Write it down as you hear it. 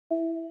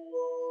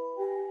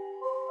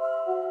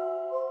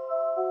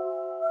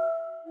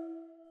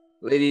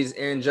Ladies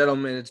and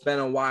gentlemen, it's been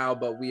a while,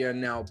 but we are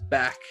now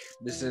back.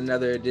 This is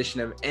another edition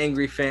of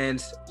Angry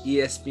Fans,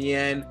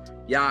 ESPN,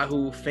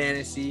 Yahoo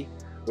Fantasy.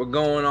 We're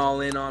going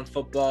all in on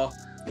football.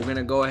 We're going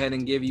to go ahead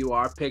and give you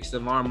our picks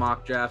of our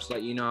mock drafts,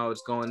 let you know how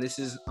it's going. This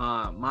is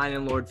mine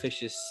and Lord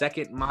Fish's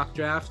second mock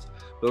draft,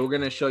 but we're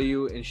going to show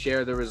you and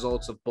share the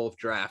results of both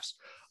drafts.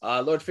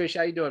 Lord Fish,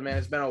 how you doing, man?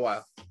 It's been a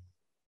while.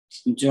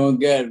 I'm doing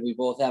good. We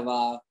both have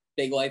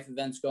big life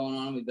events going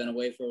on. We've been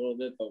away for a little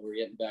bit, but we're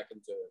getting back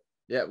into it.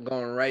 Yep,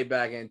 going right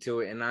back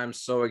into it, and I'm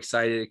so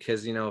excited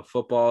because,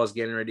 football is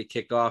getting ready to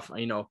kick off.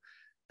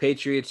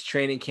 Patriots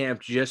training camp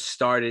just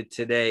started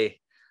today.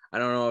 I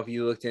don't know if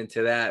you looked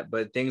into that,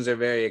 but things are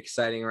very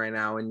exciting right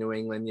now in New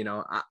England.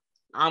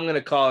 I'm going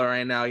to call it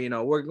right now.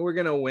 We're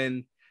going to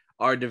win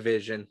our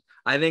division.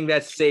 I think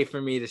that's safe for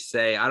me to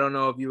say. I don't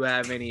know if you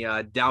have any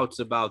doubts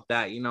about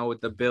that, with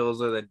the Bills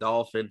or the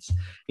Dolphins.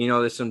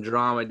 There's some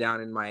drama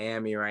down in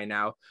Miami right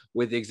now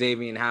with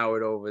Xavier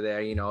Howard over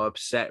there,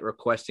 upset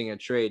requesting a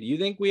trade. You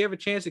think we have a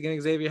chance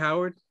against Xavier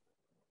Howard?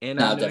 No,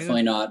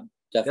 definitely not.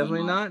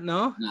 Definitely not?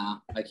 No?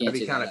 No, I can't. That'd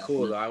be kind of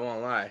cool, though. I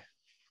won't lie.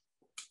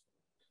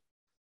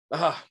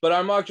 But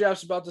our mock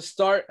draft's about to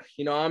start.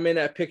 I'm in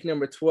at pick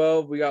number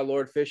 12. We got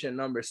Lord Fish at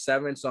number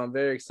 7, so I'm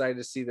very excited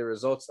to see the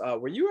results.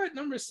 Were you at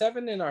number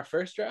 7 in our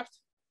first draft?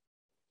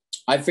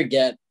 I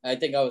forget. I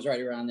think I was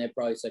right around there,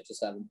 probably 6 or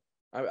 7.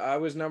 I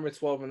was number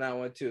 12 in that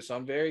one, too, so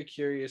I'm very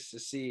curious to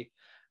see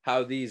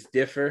how these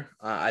differ.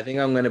 I think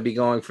I'm going to be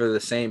going for the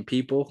same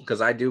people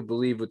because I do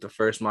believe with the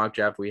first mock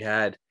draft we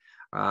had,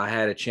 I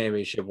had a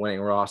championship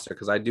winning roster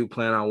because I do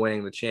plan on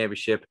winning the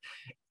championship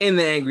in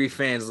the Angry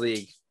Fans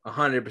League.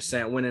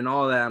 100% winning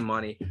all that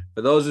money.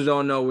 For those who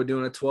don't know, we're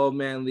doing a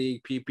 12-man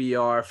league,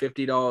 PPR,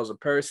 $50 a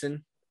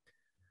person.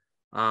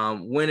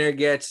 Winner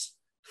gets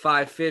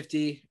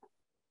 $550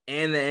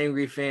 and the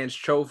Angry Fans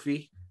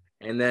trophy.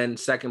 And then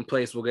second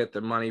place will get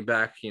their money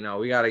back. We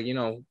got to,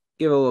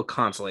 give a little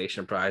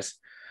consolation prize.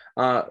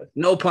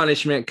 No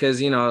punishment because,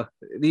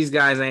 these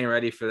guys ain't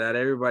ready for that.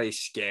 Everybody's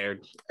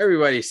scared.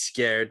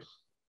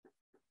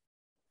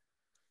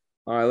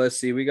 All right, let's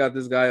see. We got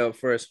this guy up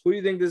first. Who do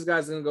you think this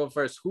guy's going to go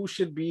first? Who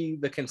should be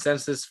the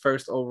consensus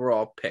first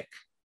overall pick?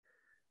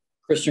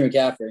 Christian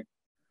McCaffrey.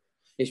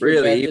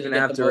 Really? Even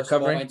after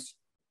recovering?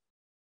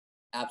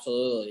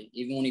 Absolutely.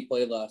 Even when he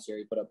played last year,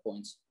 he put up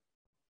points.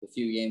 The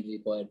few games he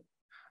played.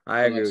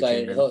 I agree with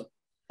you,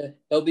 man.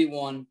 He'll be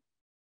 1.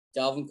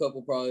 Dalvin Cook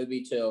will probably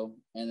be 2.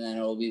 And then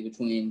it'll be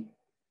between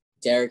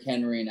Derrick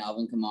Henry and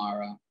Alvin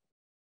Kamara.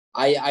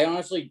 I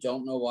honestly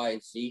don't know why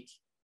Zeke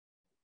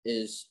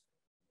is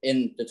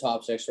in the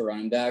top 6 for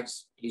running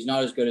backs. He's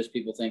not as good as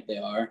people think they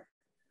are.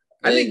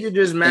 I think you're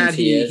just mad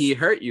he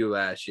hurt you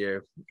last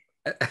year.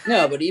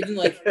 No, but even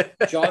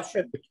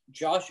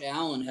Josh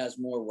Allen has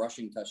more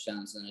rushing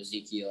touchdowns than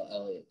Ezekiel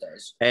Elliott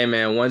does. Hey,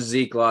 man, once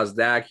Zeke lost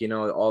Dak,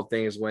 all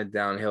things went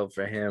downhill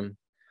for him.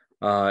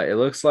 It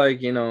looks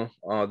like,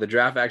 the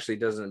draft actually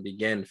doesn't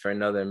begin for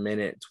another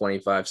minute,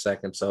 25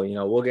 seconds. So,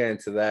 we'll get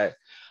into that.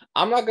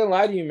 I'm not going to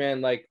lie to you, man,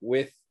 like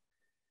with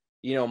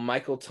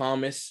Michael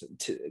Thomas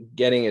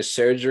getting his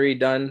surgery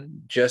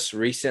done just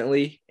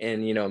recently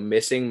and,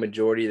 missing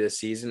majority of the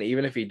season,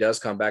 even if he does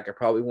come back, it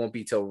probably won't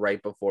be till right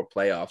before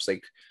playoffs,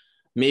 like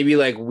maybe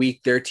like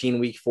week 13,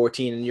 week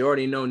 14. And you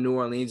already know New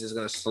Orleans is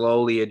going to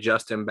slowly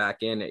adjust him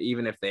back in.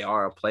 Even if they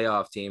are a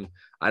playoff team,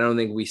 I don't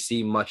think we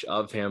see much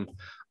of him.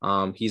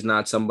 He's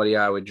not somebody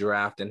I would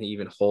draft and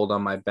even hold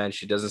on my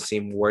bench. It doesn't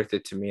seem worth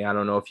it to me. I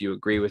don't know if you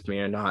agree with me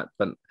or not,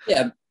 but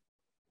yeah.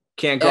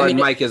 Can't guard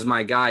Mike as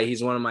my guy.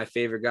 He's one of my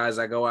favorite guys.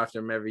 I go after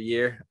him every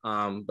year,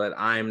 but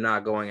I'm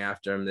not going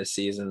after him this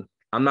season.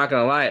 I'm not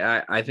going to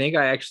lie. I think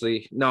I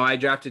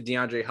drafted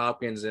DeAndre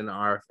Hopkins in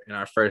our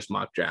first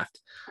mock draft.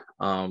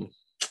 I'm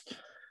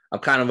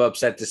kind of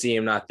upset to see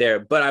him not there.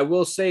 But I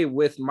will say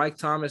with Mike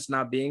Thomas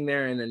not being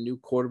there and a new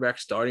quarterback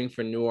starting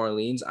for New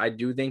Orleans, I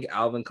do think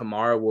Alvin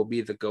Kamara will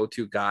be the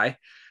go-to guy.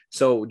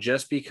 So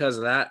just because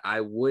of that,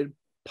 I would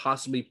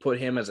possibly put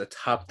him as a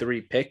top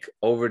 3 pick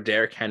over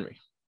Derrick Henry.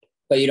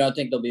 But you don't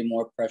think there'll be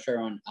more pressure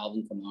on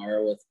Alvin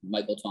Kamara with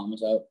Michael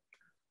Thomas out?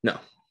 No.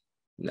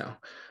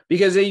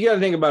 Because you got to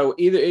think about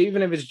it,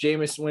 even if it's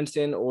Jameis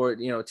Winston or,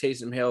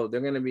 Taysom Hill,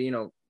 they're going to be,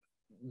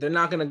 they're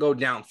not going to go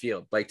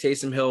downfield. Like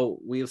Taysom Hill,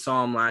 we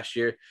saw him last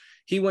year.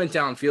 He went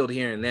downfield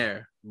here and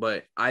there,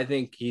 but I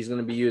think he's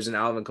going to be using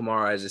Alvin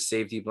Kamara as a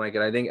safety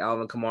blanket. I think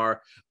Alvin Kamara,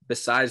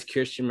 besides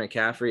Christian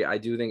McCaffrey, I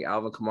do think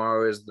Alvin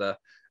Kamara is a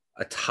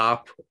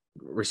top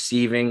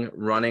receiving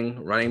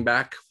running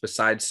back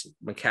besides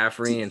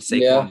McCaffrey and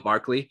Saquon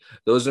Barkley.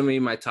 Those are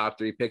my top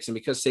 3 picks. And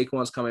because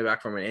Saquon's coming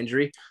back from an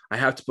injury, I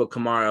have to put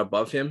Kamara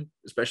above him,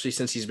 especially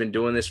since he's been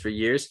doing this for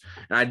years.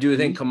 And I do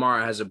think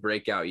Kamara has a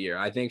breakout year.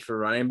 I think for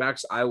running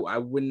backs, I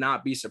would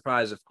not be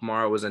surprised if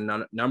Kamara was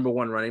a number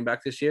 1 running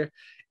back this year,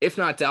 if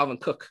not Dalvin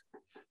Cook,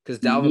 because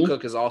Dalvin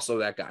Cook is also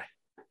that guy.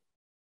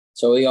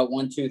 So we got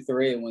 1, 2,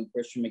 3, and went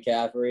Christian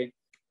McCaffrey,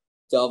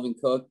 Dalvin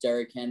Cook,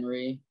 Derrick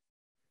Henry.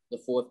 The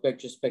 4th pick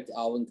just picked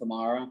Alvin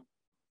Kamara.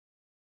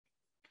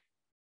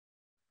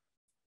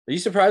 Are you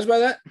surprised by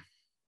that?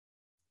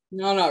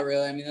 No, not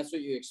really. I mean, that's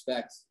what you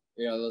expect.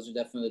 Those are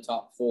definitely the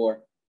top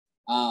four.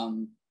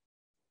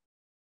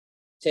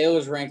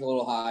 Taylor's ranked a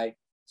little high.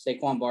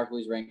 Saquon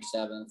Barkley's ranked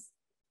 7th.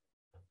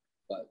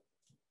 But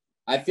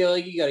I feel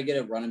like you got to get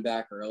a running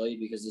back early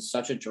because there's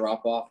such a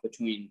drop-off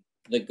between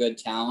the good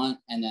talent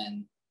and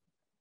then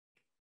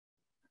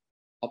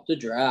up the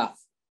draft.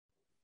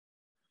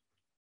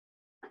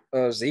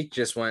 Oh, Zeke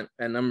just went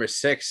at number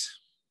 6.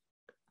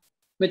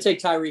 I'm going to take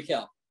Tyreek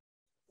Hill.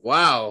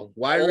 Wow.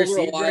 Wide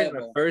receiver in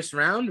the first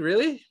round?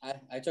 Really?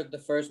 I took the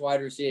first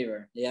wide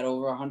receiver. He had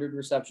over 100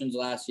 receptions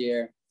last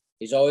year.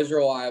 He's always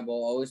reliable,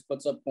 always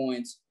puts up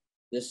points.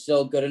 There's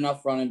still good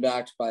enough running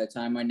backs by the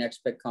time my next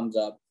pick comes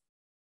up.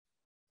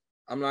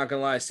 I'm not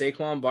gonna lie,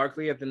 Saquon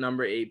Barkley at the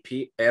number 8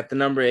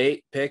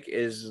 pick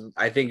is,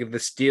 I think, the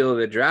steal of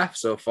the draft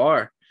so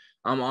far.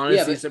 I'm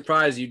honestly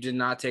surprised you did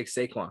not take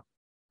Saquon.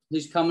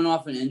 He's coming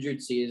off an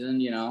injured season,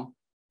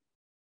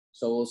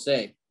 so we'll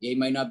see. He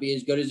might not be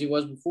as good as he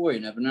was before. You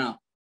never know.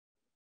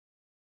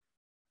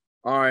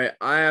 All right,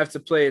 I have to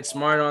play it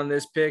smart on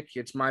this pick.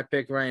 It's my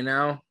pick right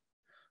now.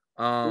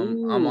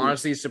 I'm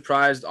honestly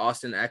surprised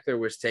Austin Eckler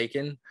was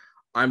taken.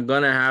 I'm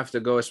going to have to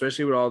go,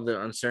 especially with all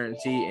the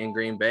uncertainty in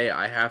Green Bay.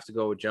 I have to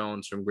go with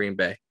Jones from Green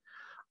Bay.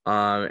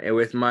 And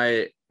with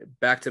my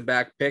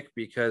back-to-back pick,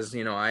 because,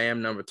 I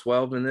am number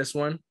 12 in this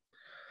one.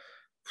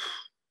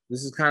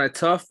 This is kind of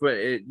tough, but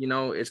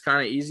it's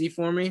kind of easy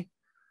for me.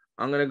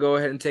 I'm going to go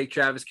ahead and take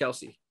Travis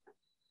Kelce.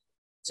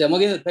 See, I'm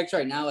looking at the picks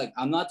right now. Like,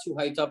 I'm not too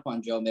hyped up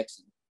on Joe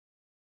Mixon.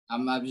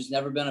 I've just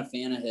never been a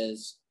fan of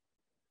his.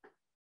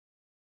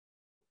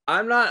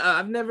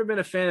 I've never been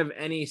a fan of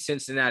any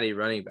Cincinnati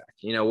running back,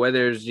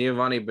 whether it's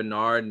Giovanni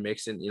Bernard,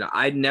 Mixon,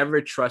 I never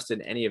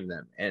trusted any of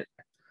them. And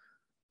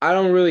I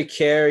don't really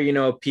care,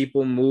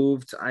 people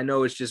moved. I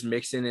know it's just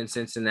Mixon in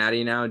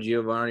Cincinnati now.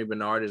 Giovanni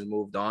Bernard has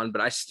moved on, but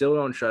I still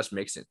don't trust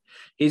Mixon.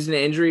 He's an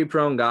injury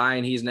prone guy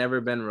and he's never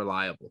been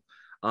reliable.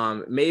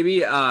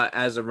 Maybe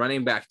as a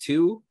running back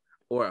 2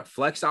 or a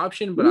flex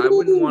option, but I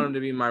wouldn't want him to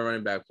be my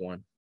running back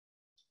 1.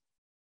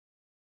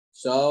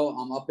 So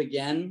I'm up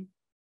again.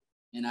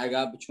 And I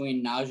got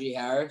between Najee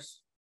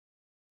Harris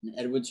and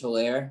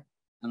Edwards-Helaire.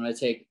 I'm going to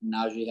take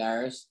Najee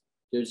Harris.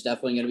 Dude's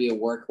definitely going to be a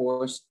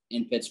workhorse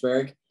in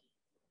Pittsburgh.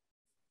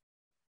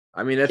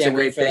 I mean, that's a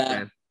great pick,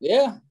 man.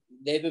 Yeah.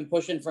 They've been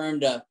pushing for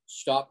him to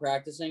stop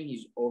practicing.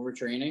 He's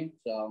overtraining.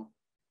 So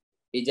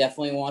he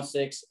definitely wants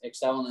to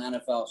excel in the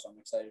NFL. So I'm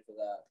excited for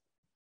that.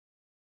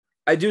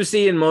 I do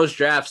see in most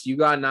drafts, you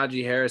got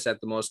Najee Harris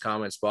at the most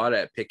common spot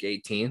at pick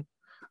 18.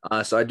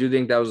 So I do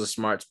think that was a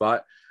smart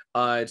spot.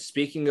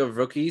 Speaking of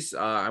rookies,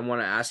 I want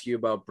to ask you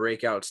about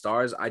breakout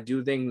stars. I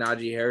do think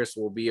Najee Harris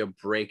will be a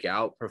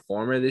breakout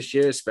performer this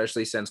year,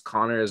 especially since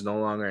Connor is no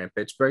longer in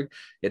Pittsburgh.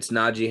 It's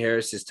Najee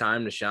Harris's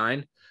time to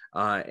shine.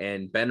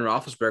 And Ben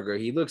Roethlisberger,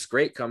 he looks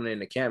great coming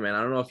into camp, man.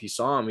 I don't know if you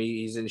saw him.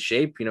 He's in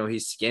shape.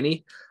 He's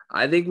skinny.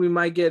 I think we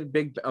might get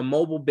a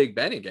mobile Big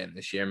Ben again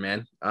this year,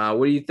 man.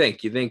 What do you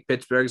think? You think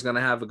Pittsburgh's going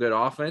to have a good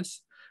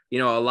offense? A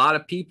lot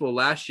of people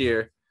last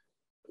year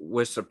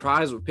was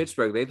surprised with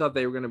Pittsburgh. They thought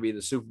they were going to be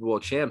the Super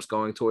Bowl champs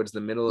going towards the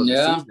middle of the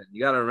season.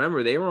 You got to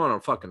remember they were on a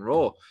fucking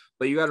roll,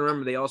 but you got to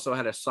remember they also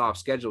had a soft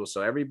schedule.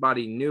 So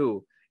everybody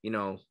knew,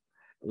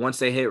 once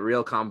they hit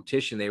real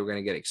competition, they were going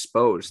to get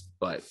exposed.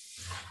 But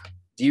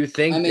do you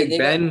think Big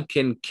Ben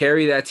can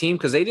carry that team?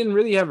 Because they didn't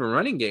really have a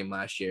running game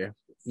last year.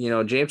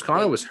 James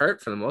Conner was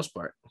hurt for the most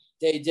part.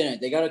 They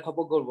didn't. They got a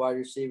couple good wide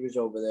receivers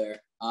over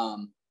there.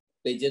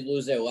 They did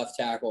lose their left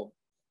tackle,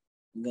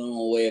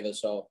 Villanueva,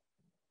 so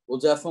we'll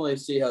definitely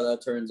see how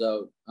that turns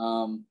out.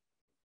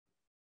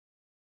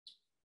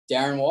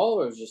 Darren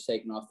Waller was just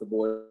taken off the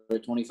board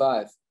at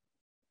 25.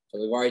 So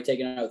we've already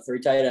taken out 3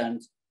 tight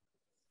ends.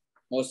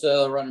 Most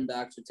of the running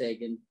backs are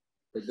taken,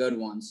 the good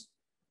ones.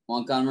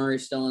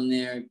 Montgomery's still in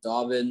there,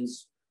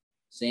 Dobbins,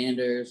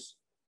 Sanders.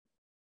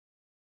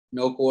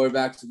 No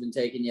quarterbacks have been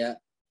taken yet.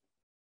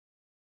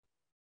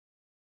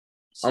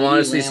 I'm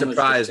honestly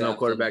surprised no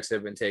quarterbacks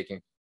have been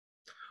taken.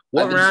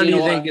 What round do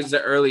you think is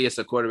the earliest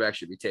a quarterback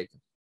should be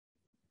taken?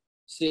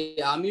 See,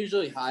 I'm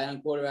usually high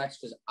on quarterbacks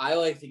because I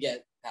like to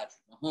get Patrick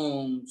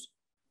Mahomes,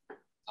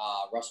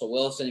 Russell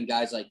Wilson, and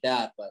guys like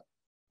that. But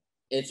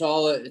it's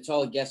all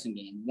a guessing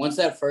game. Once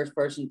that first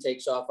person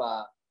takes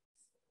the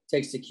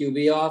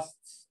QB off,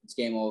 it's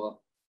game over.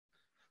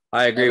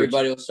 I agree.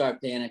 Everybody will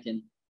start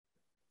panicking.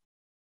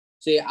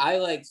 See,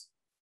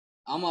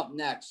 I'm up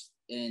next,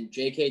 and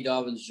J.K.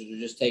 Dobbins was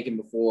just taken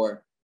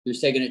before. He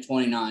was taken at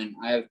 29.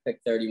 I have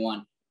pick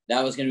 31.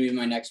 That was going to be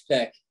my next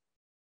pick.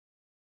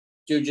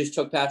 Dude just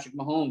took Patrick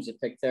Mahomes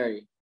at pick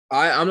 30.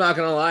 I'm not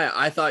going to lie.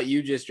 I thought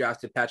you just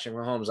drafted Patrick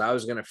Mahomes. I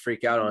was going to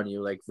freak out on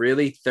you. Like,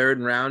 really?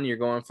 3rd round, you're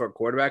going for a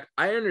quarterback?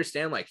 I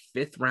understand,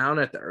 5th round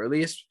at the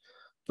earliest,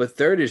 but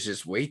 3rd is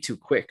just way too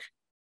quick.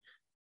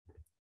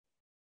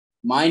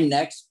 My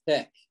next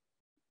pick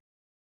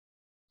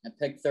at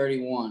pick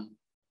 31,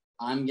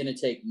 I'm going to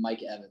take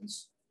Mike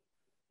Evans.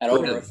 Had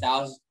over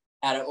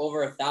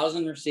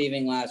 1,000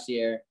 receiving last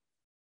year.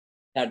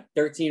 Had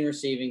 13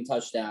 receiving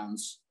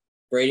touchdowns.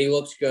 Brady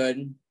looks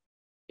good.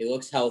 He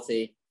looks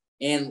healthy.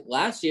 And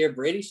last year,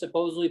 Brady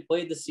supposedly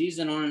played the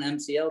season on an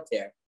MCL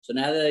tear. So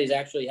now that he's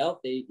actually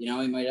healthy,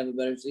 he might have a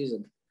better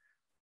season.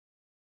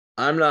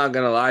 I'm not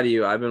going to lie to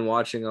you. I've been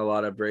watching a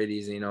lot of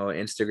Brady's,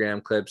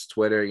 Instagram clips,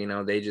 Twitter,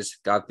 they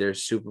just got their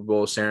Super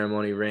Bowl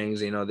ceremony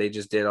rings. They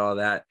just did all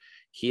that.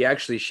 He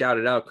actually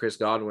shouted out Chris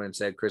Godwin,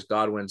 said Chris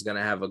Godwin's going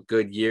to have a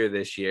good year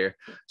this year.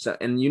 So,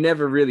 and you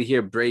never really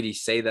hear Brady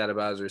say that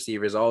about his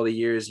receivers. All the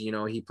years,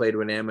 he played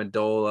with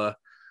Amendola,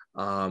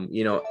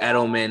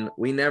 Edelman.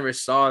 We never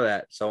saw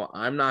that. So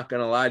I'm not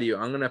going to lie to you.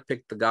 I'm going to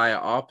pick the guy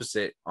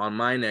opposite on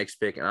my next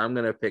pick, and I'm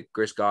going to pick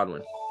Chris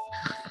Godwin.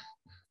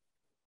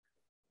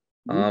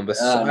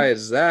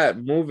 Besides that,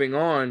 moving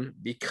on,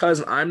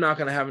 because I'm not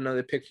going to have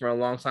another pick for a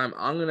long time,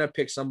 I'm going to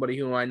pick somebody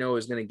who I know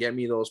is going to get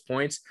me those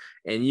points.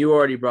 And you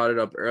already brought it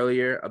up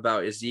earlier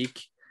about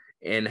Zeke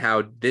and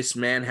how this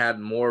man had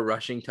more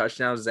rushing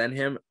touchdowns than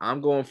him.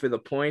 I'm going for the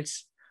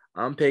points.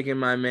 I'm picking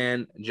my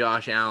man,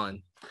 Josh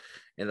Allen,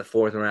 in the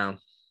 4th round.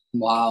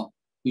 Wow.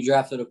 You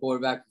drafted a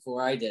quarterback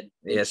before I did.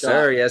 Yes,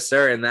 sir. Yes,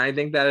 sir. And I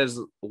think that is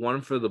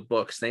one for the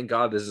books. Thank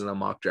God this is a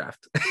mock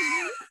draft.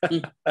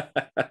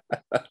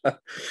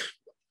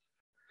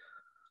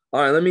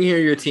 All right, let me hear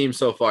your team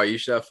so far. You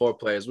should have 4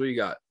 players. What do you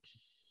got?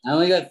 I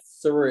only got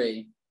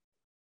 3.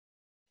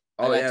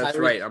 Oh, yeah, that's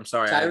right. I'm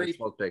sorry. I had a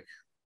 12th pick.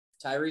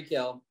 Tyreek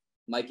Hill,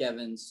 Mike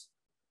Evans,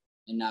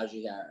 and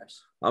Najee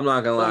Harris. I'm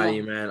not gonna lie to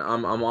you, man.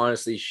 I'm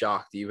honestly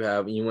shocked. You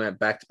went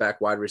back-to-back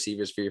wide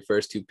receivers for your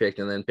first 2 picks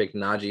and then picked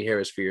Najee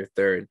Harris for your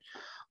 3rd.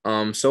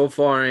 So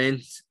far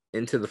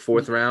into the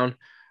 4th round,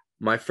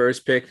 my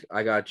first pick,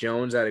 I got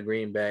Jones out of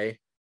Green Bay.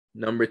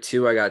 Number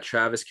 2, I got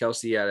Travis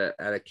Kelce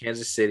out of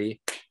Kansas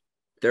City.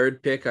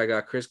 3rd pick, I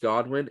got Chris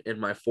Godwin. And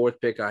my 4th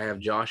pick, I have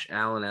Josh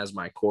Allen as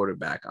my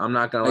quarterback. I'm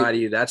not going to lie to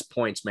you. That's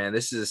points, man.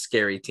 This is a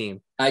scary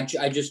team. I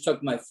just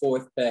took my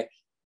 4th pick.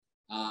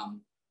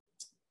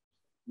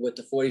 With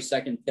the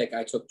 42nd pick,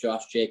 I took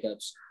Josh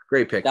Jacobs.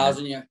 Great pick.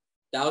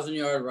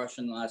 1,000-yard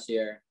rushing last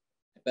year.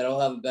 I bet I'll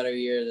have a better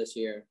year this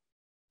year.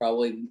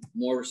 Probably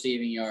more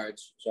receiving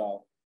yards.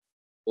 So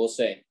we'll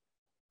see.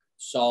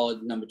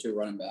 Solid number 2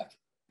 running back.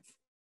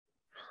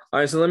 All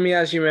right, so let me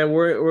ask you, man,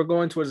 we're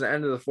going towards the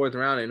end of the 4th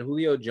round, and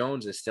Julio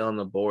Jones is still on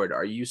the board.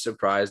 Are you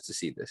surprised to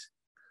see this?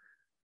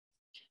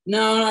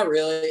 No, not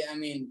really. I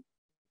mean,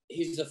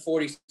 he's the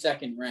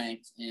 42nd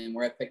ranked, and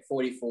we're at pick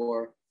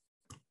 44.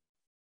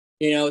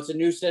 It's a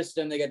new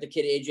system. They got the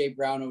kid A.J.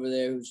 Brown over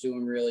there who's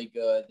doing really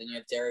good. Then you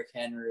have Derrick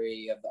Henry,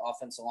 you have the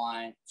offensive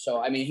line.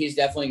 So, I mean, he's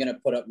definitely going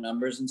to put up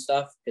numbers and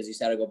stuff because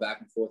he's had to go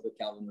back and forth with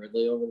Calvin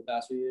Ridley over the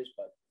past few years,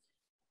 but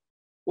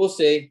we'll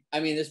see.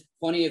 I mean, there's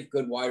plenty of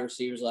good wide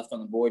receivers left on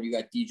the board. You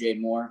got DJ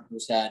Moore,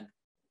 who's had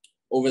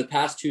over the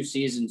past 2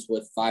 seasons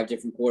with 5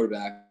 different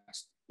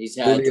quarterbacks. He's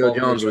had Julio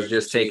Jones was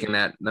just taking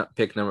that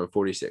pick number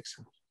 46.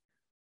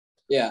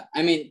 Yeah,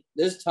 I mean,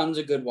 there's tons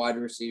of good wide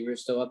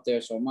receivers still up there,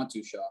 so I'm not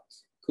too shocked.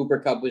 Cooper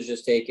Kupp was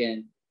just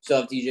taken.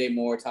 Still have DJ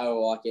Moore, Tyler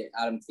Lockett,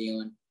 Adam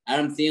Thielen.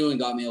 Adam Thielen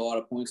got me a lot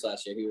of points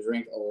last year. He was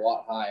ranked a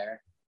lot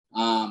higher.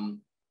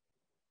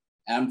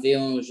 Adam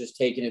Thielen was just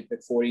taken at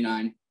pick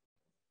 49.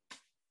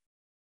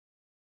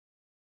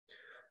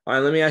 All right,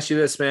 let me ask you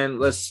this, man.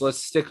 Let's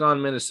stick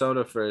on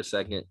Minnesota for a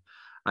second.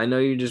 I know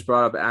you just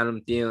brought up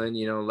Adam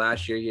Thielen.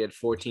 Last year he had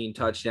 14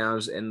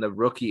 touchdowns, and the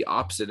rookie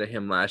opposite of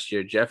him last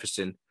year,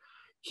 Jefferson,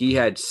 he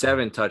had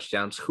 7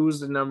 touchdowns. Who's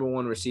the number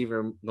 1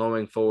 receiver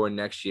going forward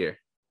next year?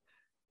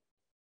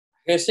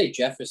 I gotta say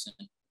Jefferson.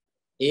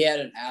 He had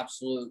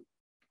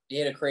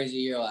a crazy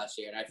year last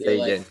year, and I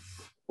feel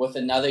with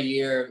another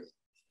year,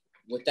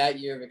 with that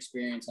year of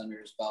experience under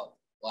his belt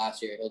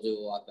last year, he'll do a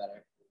lot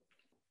better.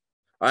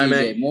 All right,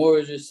 DJ Moore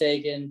was just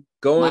taken.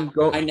 Going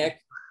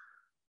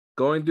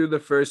through the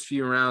first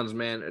few rounds,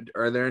 man,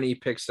 are there any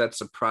picks that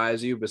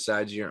surprise you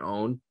besides your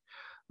own?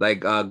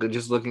 Like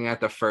just looking at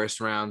the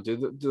first round,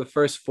 do the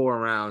first 4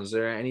 rounds, is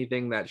there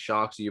anything that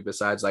shocks you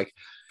besides like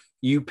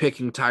you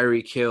picking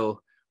Tyreek Hill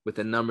with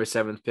the number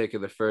 7th pick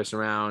of the first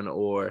round,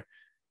 or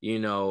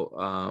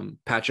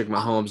Patrick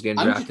Mahomes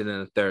getting drafted in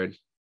the 3rd?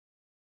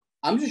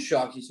 I'm just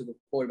shocked he took a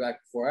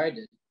quarterback before I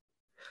did.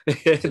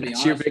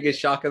 That's your biggest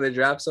shock of the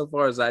draft so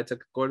far, as I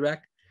took a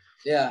quarterback?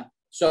 Yeah.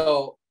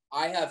 So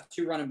I have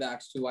 2 running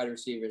backs, 2 wide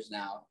receivers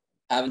now.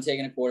 Haven't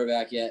taken a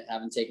quarterback yet.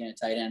 Haven't taken a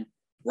tight end.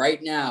 Right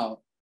now,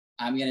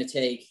 I'm going to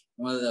take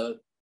one of the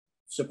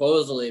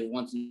supposedly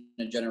once in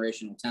a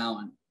generational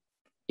talent.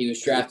 He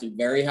was drafted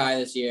very high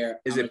this year.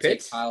 Is it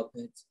Pitts? Kyle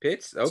Pitts.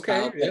 Pitts? Okay.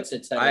 Kyle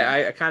Pitts at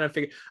I kind of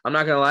figured. I'm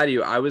not going to lie to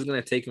you. I was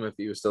going to take him if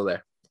he was still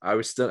there. I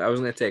was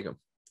going to take him.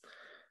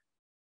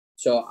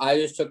 So I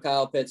just took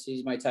Kyle Pitts.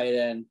 He's my tight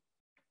end.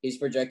 He's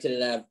projected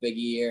to have a big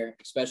year,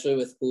 especially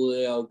with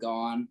Julio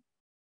gone.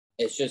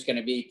 It's just going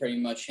to be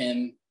pretty much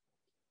him,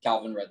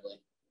 Calvin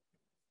Ridley.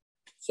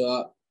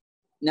 So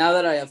now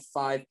that I have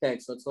 5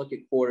 picks, let's look at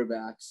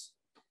quarterbacks.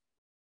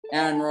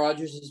 Aaron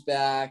Rodgers is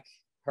back.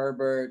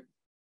 Herbert.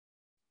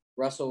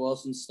 Russell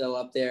Wilson's still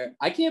up there.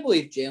 I can't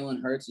believe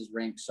Jalen Hurts is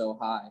ranked so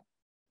high.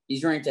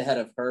 He's ranked ahead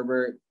of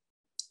Herbert,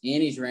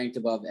 and he's ranked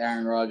above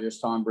Aaron Rodgers,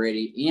 Tom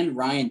Brady, and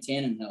Ryan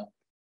Tannehill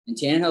And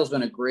Tannehill's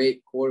been a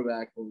great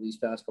quarterback over these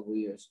past couple of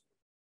years.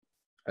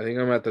 I think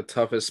I'm at the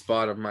toughest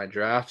spot of my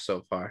draft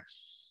so far.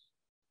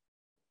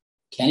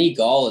 Kenny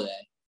Galladay.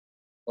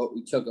 Oh,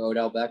 we took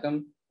Odell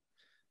Beckham.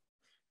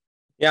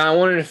 Yeah, I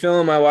wanted to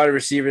fill in my wide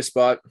receiver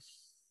spot.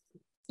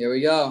 Here we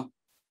go.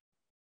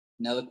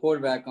 Another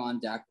quarterback on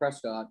Dak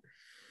Prescott.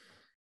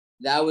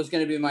 That was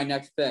going to be my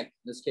next pick.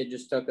 This kid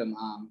just took him.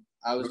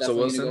 I was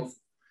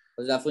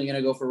definitely going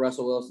to go for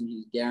Russell Wilson.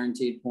 He's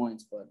guaranteed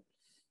points, but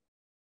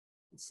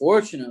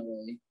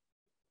unfortunately,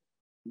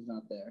 he's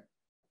not there.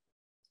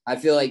 I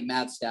feel like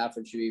Matt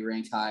Stafford should be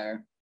ranked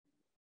higher,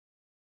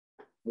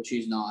 which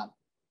he's not.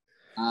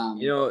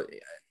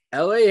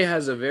 LA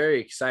has a very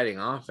exciting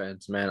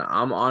offense, man.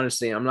 I'm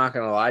not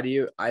going to lie to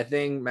you. I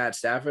think Matt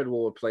Stafford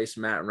will replace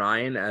Matt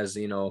Ryan as,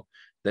 the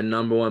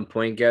number one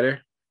point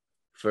getter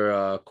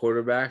for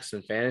quarterbacks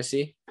in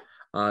fantasy,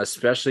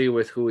 especially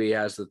with who he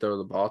has to throw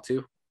the ball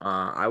to.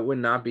 I would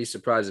not be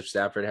surprised if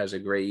Stafford has a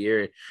great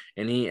year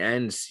and he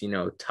ends,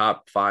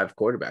 top 5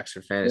 quarterbacks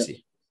for fantasy.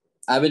 Yep.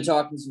 I've been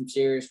talking some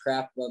serious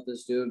crap about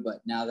this dude, but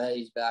now that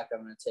he's back,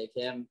 I'm going to take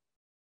him.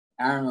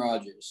 Aaron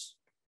Rodgers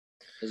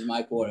is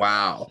my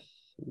quarterback.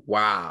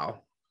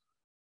 Wow.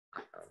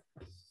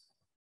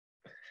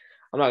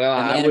 I'm not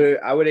gonna lie.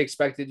 I would have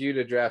expected you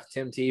to draft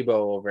Tim Tebow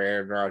over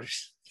Aaron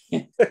Rodgers.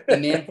 The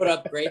man put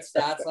up great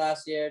stats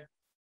last year.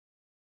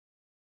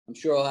 I'm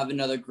sure he'll have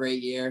another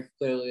great year.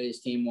 Clearly, his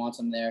team wants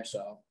him there.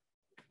 So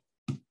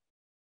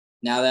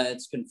now that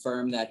it's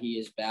confirmed that he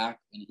is back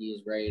and he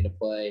is ready to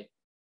play,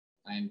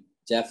 I'm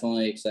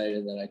definitely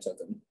excited that I took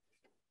him.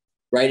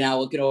 Right now,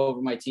 looking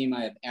over my team,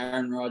 I have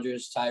Aaron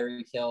Rodgers,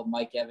 Tyreek Hill,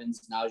 Mike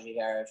Evans, Najee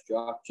Harris,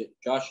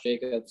 Josh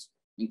Jacobs,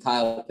 and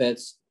Kyle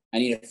Pitts. I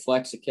need to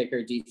flex a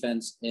kicker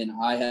defense, and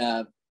I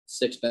have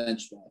 6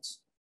 bench spots.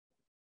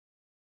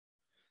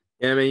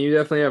 Yeah, man, you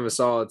definitely have a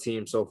solid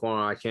team so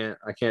far. I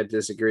can't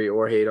disagree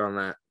or hate on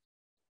that.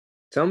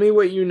 Tell me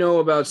what you know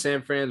about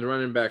San Fran's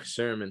running back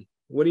Sermon.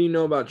 What do you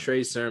know about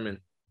Trey Sermon?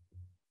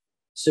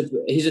 So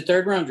he's a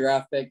 3rd-round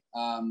draft pick.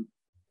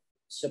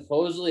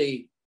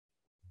 Supposedly,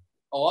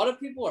 a lot of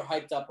people are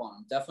hyped up on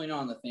him. Definitely not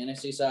on the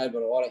fantasy side,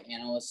 but a lot of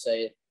analysts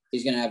say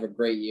he's going to have a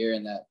great year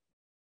and that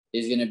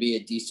he's going to be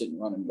a decent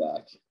running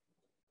back.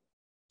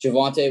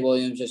 Javonte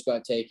Williams just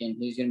got taken.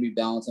 He's going to be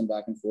balancing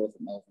back and forth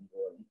with Melvin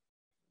Gordon.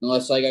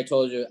 Unless, like I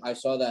told you, I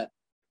saw that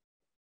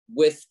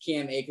with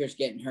Cam Akers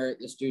getting hurt,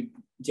 this dude,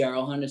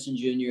 Darrell Henderson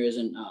Jr.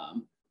 isn't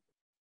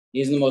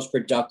he's the most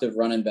productive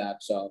running back.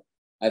 So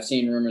I've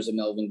seen rumors of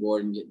Melvin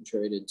Gordon getting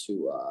traded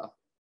to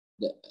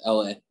the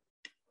LA.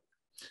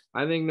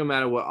 I think no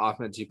matter what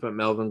offense you put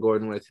Melvin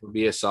Gordon with, he'll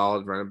be a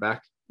solid running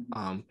back.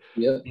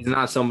 He's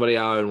not somebody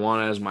I would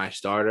want as my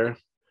starter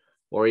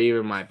or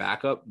even my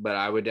backup, but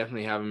I would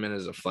definitely have him in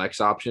as a flex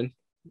option.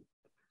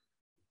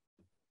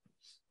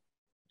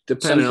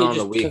 Depending on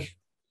the week.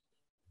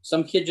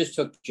 Some kid just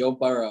took Joe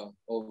Burrow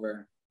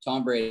over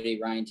Tom Brady,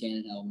 Ryan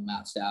Tannehill,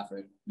 Matt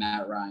Stafford,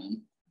 Matt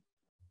Ryan.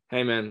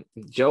 Hey, man,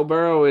 Joe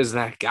Burrow is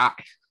that guy.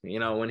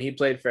 When he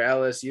played for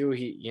LSU,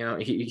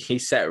 he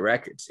set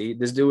records.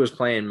 This dude was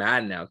playing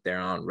Madden out there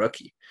on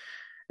rookie.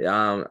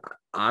 I'm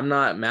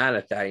not mad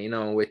at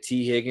that. With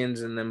T.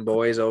 Higgins and them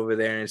boys over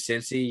there in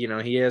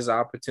Cincy, he has the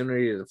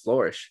opportunity to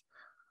flourish.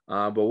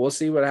 But we'll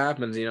see what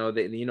happens.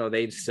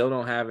 They still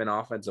don't have an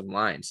offensive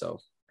line. So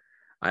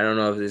I don't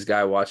know if this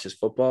guy watches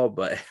football,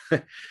 but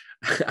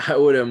I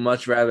would have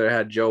much rather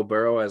had Joe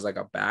Burrow as like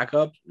a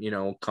backup,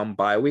 come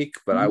bye week,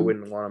 but I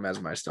wouldn't want him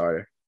as my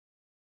starter.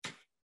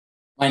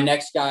 My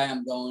next guy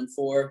I'm going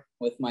for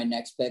with my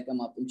next pick,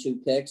 I'm up in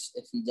 2 picks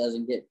if he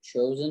doesn't get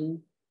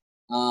chosen.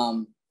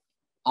 I'm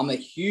a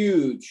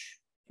huge,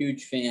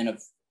 huge fan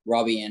of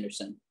Robbie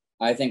Anderson.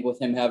 I think with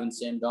him having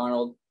Sam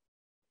Darnold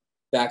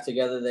back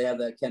together, they have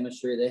that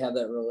chemistry. They have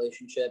that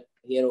relationship.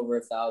 He had over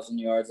 1,000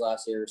 yards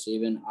last year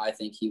receiving. I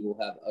think he will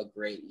have a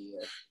great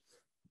year.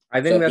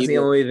 I think that's the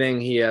only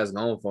thing he has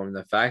going for him.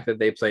 The fact that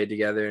they played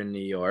together in New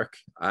York,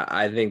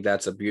 I think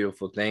that's a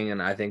beautiful thing.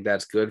 And I think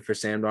that's good for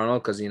Sam Darnold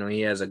because,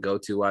 he has a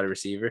go-to wide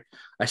receiver.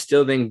 I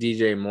still think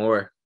DJ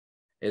Moore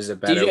is a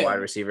better wide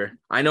receiver.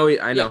 I know.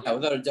 Yeah,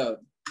 without a doubt.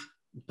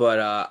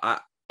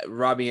 But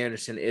Robbie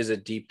Anderson is a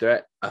deep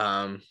threat.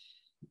 And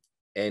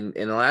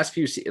in the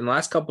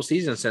last couple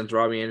seasons since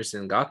Robbie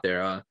Anderson got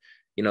there,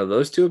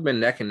 those two have been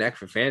neck and neck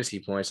for fantasy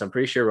points. I'm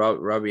pretty sure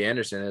Robbie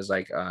Anderson has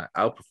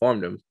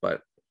outperformed him,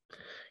 but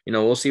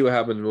we'll see what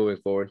happens moving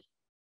forward.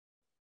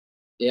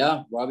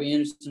 Yeah, Robbie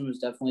Anderson was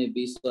definitely a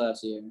beast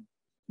last year.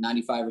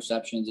 95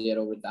 receptions. He had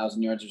over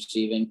 1,000 yards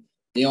receiving.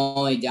 The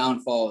only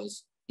downfall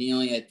is he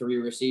only had 3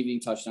 receiving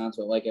touchdowns.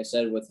 But like I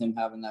said, with him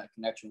having that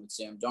connection with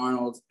Sam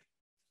Darnold,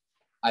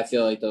 I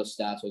feel like those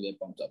stats will get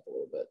bumped up a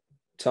little bit.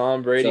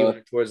 Tom Brady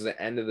went towards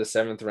the end of the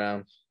 7th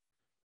round.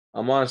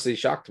 I'm honestly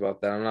shocked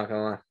about that. I'm not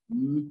going to lie.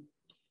 Mm-hmm.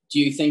 Do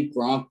you think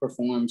Gronk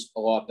performs a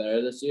lot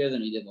better this year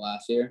than he did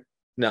last year?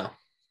 No.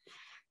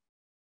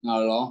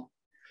 Not at all?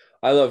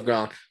 I love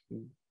Gronk.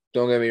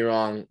 Don't get me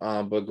wrong,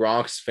 but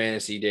Gronk's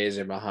fantasy days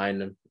are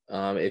behind him.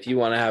 If you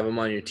want to have him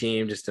on your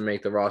team just to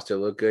make the roster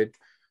look good,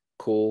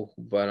 cool,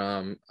 but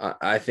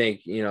I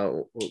think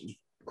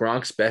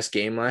Gronk's best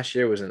game last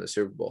year was in the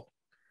Super Bowl,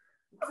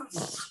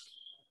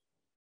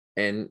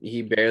 and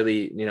he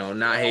barely,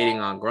 not hating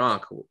on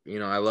Gronk.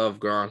 I love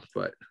Gronk,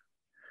 but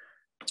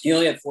he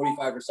only had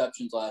 45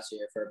 receptions last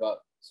year for about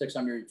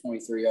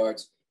 623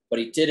 yards, but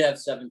he did have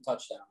 7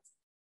 touchdowns.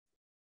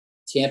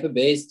 Tampa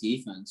Bay's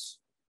defense.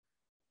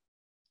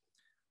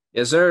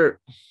 Yes, sir.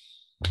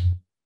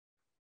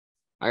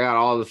 I got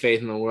all the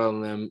faith in the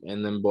world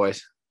in them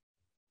boys.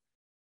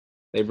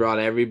 They brought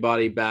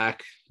everybody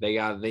back. They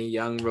got the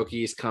young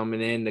rookies coming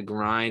in to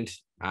grind.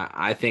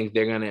 I think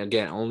they're going to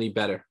get only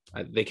better.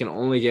 They can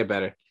only get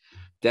better.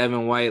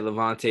 Devin White,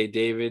 Levante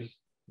David,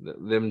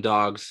 them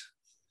dogs.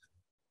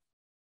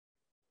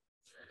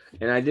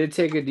 And I did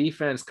take a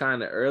defense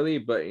kind of early,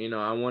 but,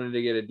 I wanted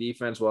to get a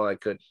defense while I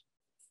could.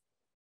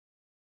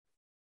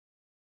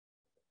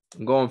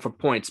 I'm going for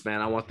points,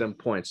 man. I want them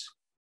points.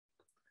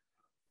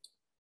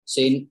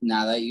 See,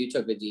 now that you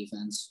took a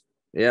defense.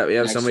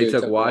 Yeah. Somebody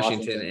took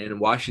Washington, and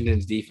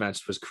Washington's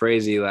defense was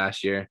crazy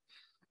last year.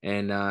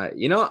 And,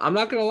 I'm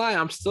not going to lie.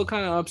 I'm still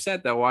kind of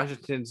upset that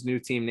Washington's new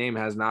team name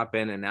has not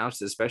been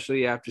announced,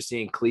 especially after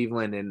seeing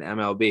Cleveland in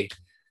MLB,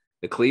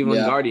 the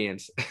Cleveland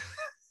Guardians.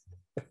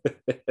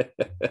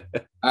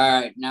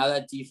 All right. Now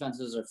that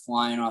defenses are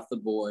flying off the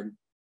board,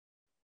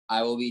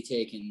 I will be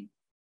taking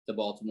the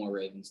Baltimore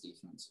Ravens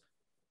defense.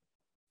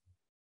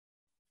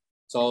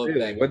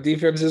 Really? What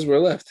defenses were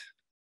left?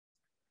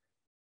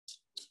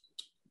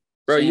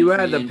 Bro, you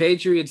had the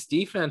Patriots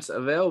defense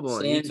available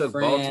and you took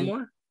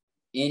Baltimore?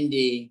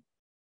 Indy.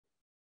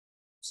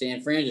 San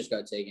Fran just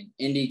got taken.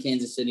 Indy,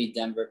 Kansas City,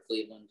 Denver,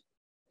 Cleveland,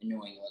 and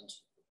New England.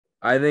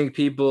 I think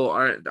people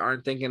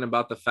aren't thinking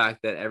about the fact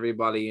that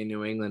everybody in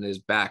New England is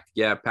back.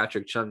 Yeah,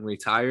 Patrick Chung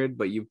retired,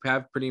 but you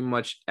have pretty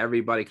much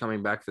everybody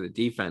coming back for the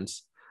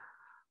defense.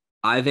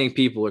 I think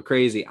people are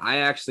crazy. I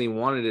actually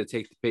wanted to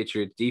take the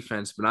Patriots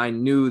defense, but I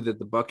knew that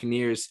the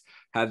Buccaneers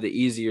have the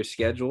easier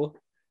schedule.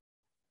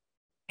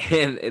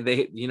 And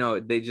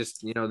they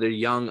just, they're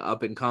young,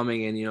 up and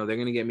coming, and, they're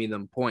going to get me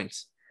them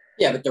points.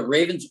 Yeah, but the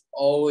Ravens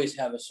always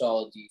have a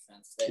solid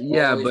defense.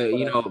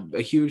 But,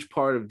 a huge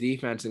part of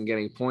defense and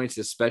getting points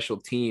is special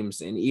teams.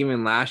 And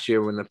even last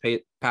year when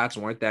the Pats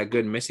weren't that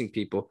good missing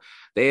people,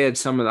 they had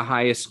some of the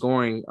highest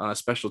scoring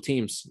special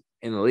teams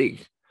in the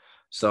league.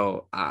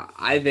 So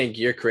I think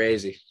you're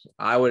crazy.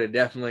 I would have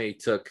definitely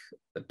took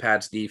the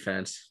Pats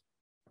defense.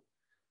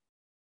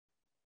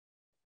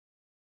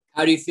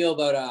 How do you feel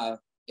about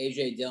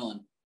A.J.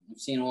 Dillon? I've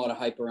seen a lot of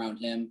hype around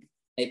him.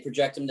 They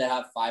project him to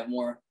have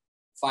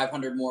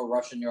 500 more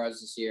rushing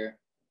yards this year.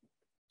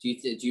 Do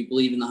you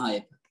believe in the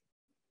hype?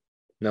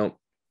 Nope.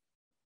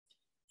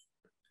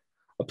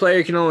 A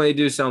player can only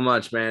do so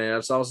much, man. And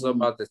it's also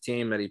about the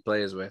team that he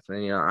plays with.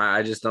 And,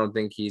 I just don't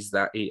think I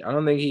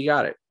don't think he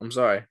got it. I'm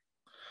sorry.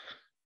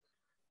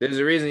 There's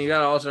a reason. You got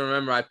to also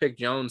remember I picked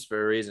Jones for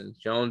a reason.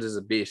 Jones is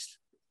a beast.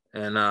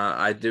 And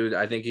I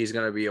think he's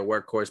going to be a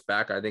workhorse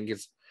back. I think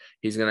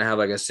he's going to have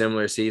like a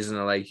similar season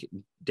to like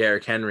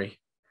Derrick Henry,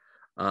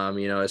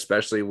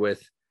 especially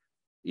with,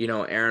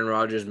 Aaron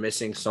Rodgers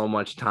missing so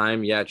much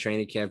time. Yeah,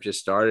 training camp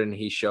just started and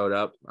he showed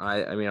up.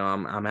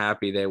 I'm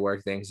happy they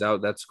worked things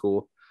out. That's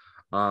cool.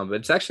 But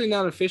it's actually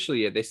not official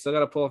yet. They still got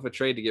to pull off a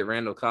trade to get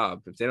Randall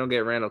Cobb. If they don't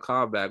get Randall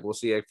Cobb back, we'll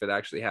see if it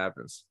actually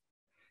happens.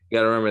 You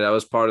got to remember that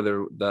was part of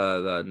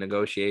the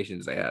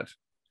negotiations they had.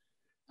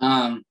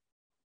 How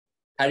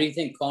do you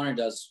think Conner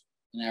does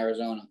in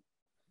Arizona?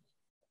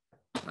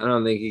 I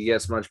don't think he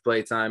gets much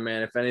play time,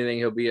 man. If anything,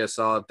 he'll be a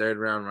solid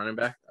third down running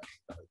back.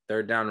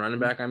 But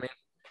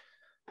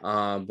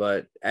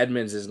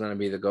Edmonds is going to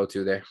be the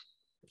go-to there.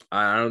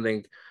 I don't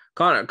think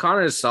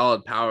Conner is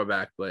solid power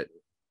back, but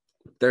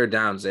third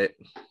down's it.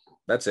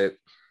 That's it.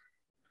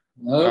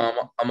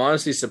 Nope. I'm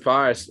honestly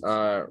surprised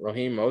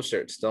Raheem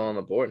Mostert's still on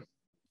the board.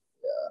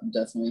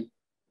 Yeah, definitely.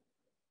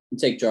 I'll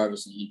take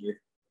Jarvis and Andrew.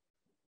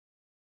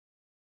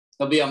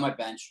 He'll be on my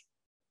bench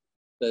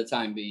for the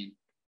time being.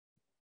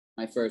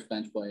 My first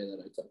bench player that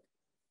I took.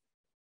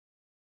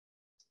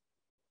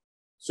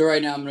 So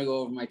right now I'm going to go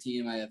over my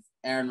team. I have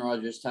Aaron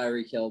Rodgers,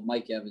 Tyreek Hill,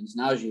 Mike Evans,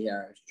 Najee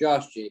Harris,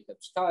 Josh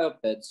Jacobs, Kyle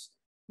Pitts,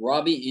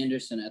 Robbie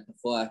Anderson at the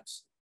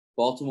flex,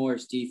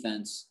 Baltimore's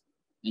defense,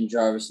 and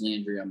Jarvis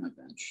Landry on my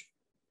bench.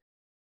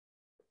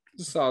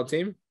 It's a solid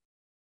team.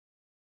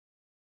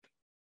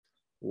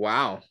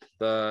 Wow.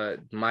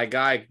 My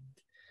guy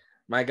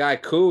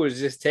Koo was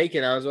just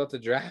taken. I was about to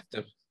draft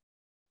him.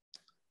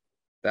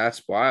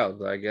 That's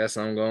wild. I guess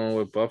I'm going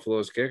with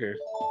Buffalo's kicker.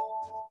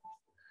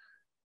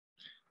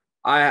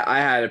 I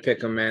had to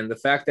pick him, man. The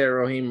fact that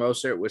Raheem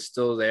Mostert was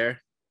still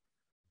there.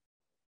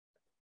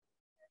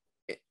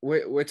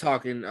 We're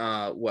talking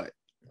what?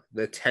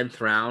 The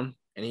 10th round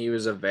and he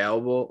was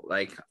available.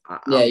 Like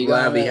I'm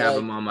glad we have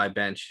him on my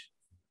bench.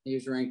 He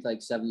was ranked like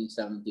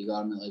 77th. You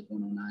got him at like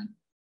 109.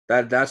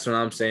 That's what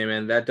I'm saying,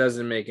 man. That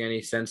doesn't make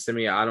any sense to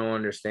me. I don't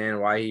understand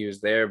why he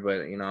was there,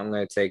 but I'm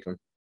gonna take him.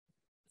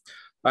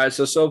 All right,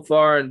 so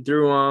far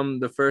through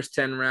the first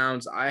 10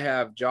 rounds, I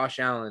have Josh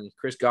Allen,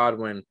 Chris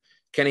Godwin,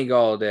 Kenny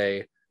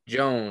Galladay,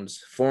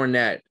 Jones,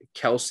 Fournette,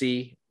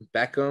 Kelsey,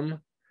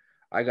 Beckham.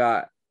 I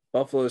got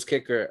Buffalo's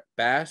kicker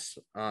Bass,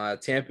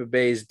 Tampa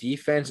Bay's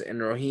defense,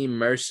 and Raheem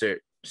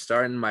Mercer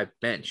starting my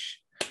bench.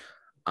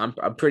 I'm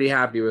pretty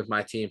happy with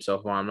my team so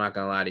far. I'm not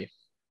gonna lie to you.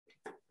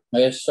 I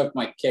just took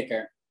my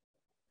kicker.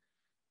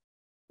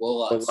 Will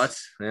Lutz.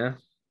 Lutz, yeah.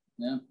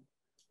 Yeah.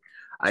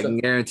 I can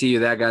guarantee you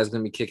that guy's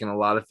gonna be kicking a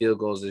lot of field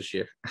goals this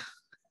year.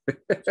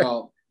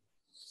 So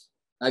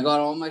I got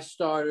all my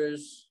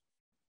starters.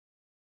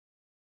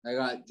 I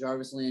got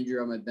Jarvis Landry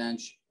on my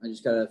bench. I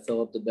just gotta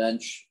fill up the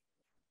bench.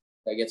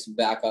 I get some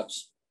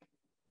backups.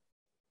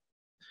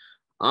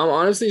 I'm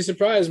honestly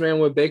surprised, man,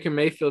 with Baker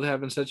Mayfield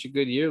having such a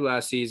good year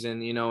last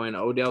season, and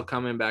Odell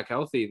coming back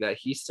healthy, that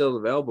he's still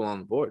available on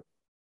the board.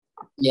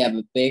 Yeah,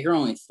 but Baker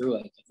only threw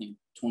I think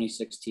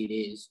 26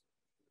 TDs.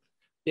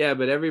 Yeah,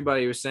 but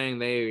everybody was saying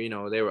they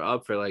were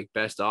up for like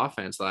best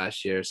offense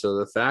last year. So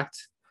the fact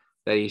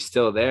that he's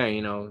still there,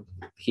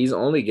 he's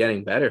only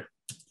getting better.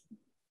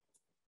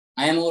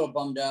 I am a little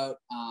bummed out.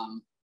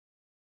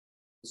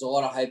 There's a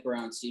lot of hype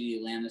around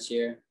CeeDee Lamb this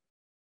year.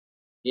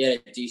 He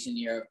had a decent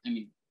year.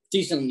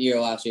 Decent year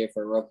last year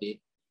for a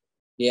rookie.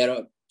 He had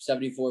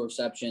 74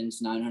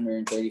 receptions,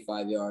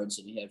 935 yards,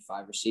 and he had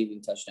 5 receiving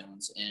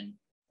touchdowns. And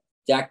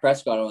Dak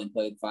Prescott only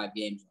played 5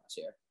 games last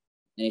year,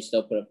 and he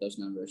still put up those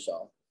numbers.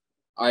 So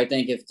I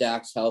think if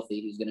Dak's healthy,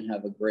 he's going to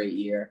have a great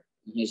year.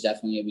 And he's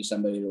definitely going to be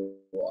somebody to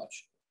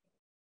watch.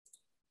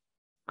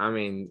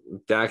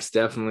 Dak's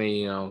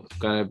definitely,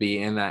 going to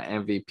be in that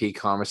MVP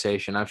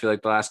conversation. I feel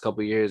like the last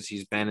couple of years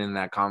he's been in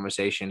that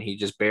conversation. He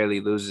just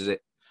barely loses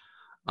it.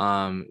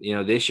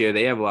 This year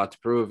they have a lot to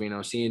prove.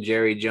 Seeing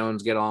Jerry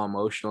Jones get all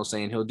emotional,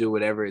 saying he'll do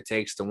whatever it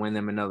takes to win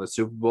them another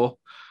Super Bowl.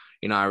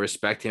 I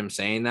respect him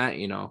saying that.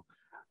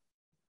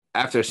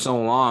 After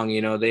so long,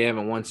 they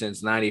haven't won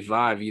since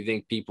 95. You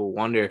think people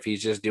wonder if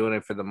he's just doing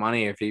it for the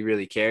money, or if he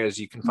really cares.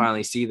 You can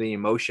finally see the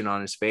emotion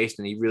on his face,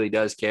 and he really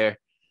does care.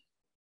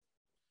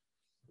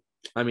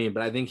 But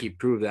I think he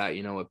proved that,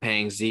 with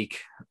paying Zeke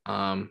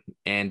and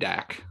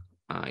Dak.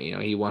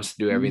 He wants to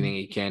do everything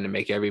he can to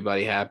make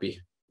everybody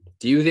happy.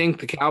 Do you think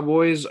the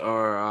Cowboys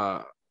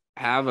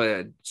have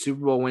a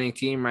Super Bowl winning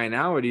team right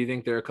now, or do you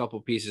think they're a couple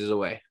pieces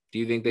away? Do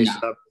you think they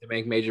still have to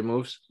make major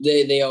moves?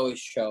 They always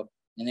show,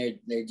 and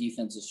their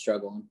defense is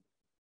struggling.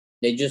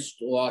 They just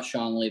lost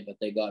Sean Lee, but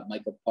they got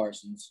Michael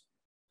Parsons.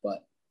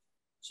 But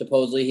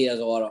supposedly he has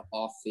a lot of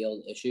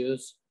off-field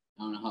issues.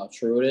 I don't know how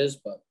true it is,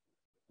 but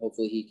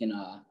hopefully he can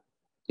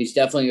he's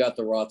definitely got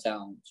the raw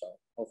talent, so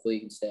hopefully he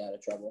can stay out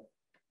of trouble.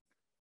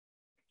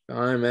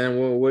 All right, man.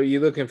 Well, what are you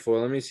looking for?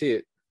 Let me see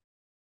it.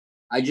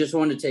 I just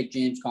wanted to take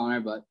James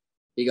Conner, but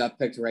he got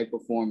picked right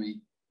before me.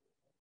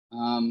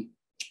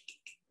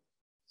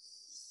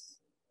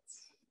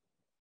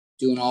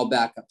 Doing all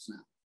backups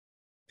now.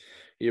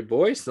 Your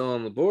boy's still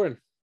on the board.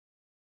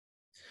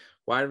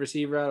 Wide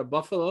receiver out of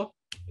Buffalo. Are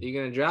you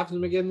going to draft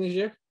him again this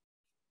year?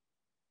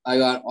 I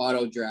got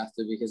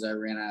auto-drafted because I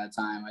ran out of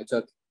time. I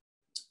took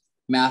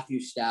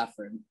Matthew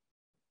Stafford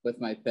with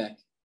my pick.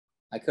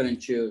 I couldn't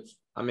choose.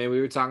 We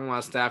were talking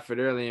about Stafford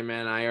earlier,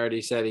 man. I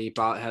already said he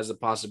has a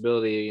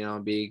possibility,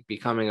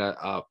 becoming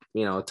a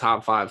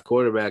top 5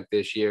 quarterback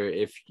this year.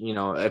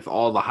 If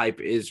all the hype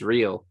is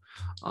real,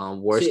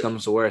 worst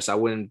comes to worst, I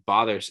wouldn't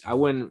bother. I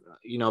wouldn't,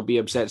 be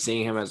upset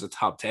seeing him as a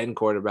top 10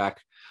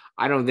 quarterback.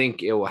 I don't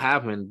think it will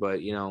happen,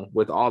 but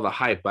with all the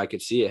hype, I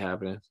could see it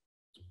happening.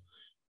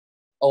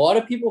 A lot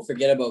of people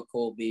forget about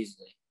Cole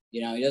Beasley.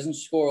 He doesn't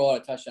score a lot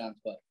of touchdowns,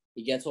 but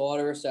he gets a lot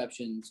of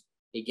receptions.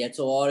 He gets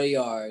a lot of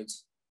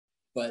yards.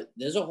 But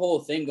there's a whole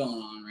thing going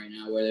on right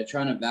now where they're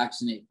trying to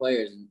vaccinate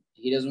players, and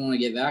he doesn't want to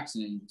get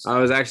vaccinated. I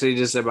was actually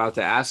just about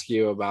to ask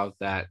you about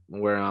that,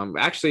 where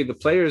actually the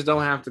players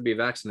don't have to be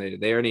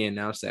vaccinated. They already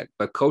announced that,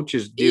 but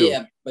coaches do.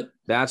 Yeah, but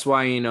that's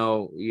why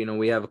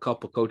we have a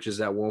couple coaches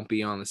that won't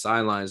be on the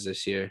sidelines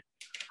this year.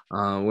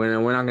 We're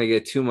not going to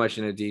get too much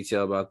into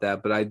detail about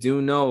that, but I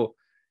do know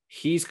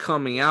he's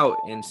coming out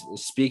and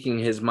speaking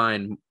his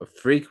mind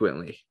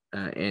frequently.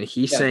 And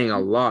he's saying a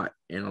lot,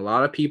 and a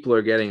lot of people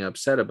are getting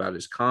upset about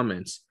his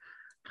comments.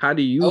 How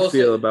do you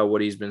feel about what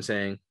he's been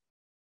saying?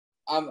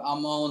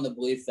 I'm all in the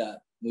belief that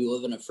we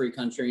live in a free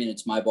country and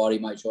it's my body,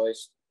 my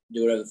choice.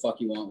 Do whatever the fuck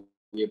you want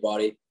with your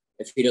body.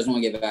 If he doesn't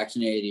want to get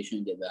vaccinated, he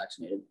shouldn't get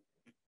vaccinated.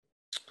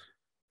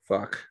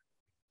 Fuck.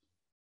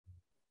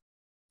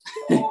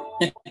 No,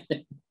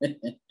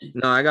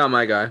 I got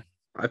my guy.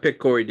 I picked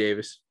Corey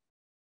Davis.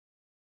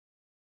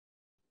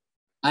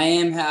 I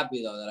am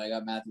happy, though, that I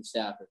got Matthew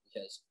Stafford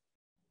because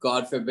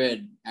God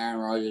forbid Aaron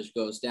Rodgers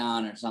goes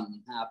down or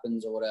something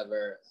happens or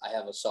whatever, I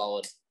have a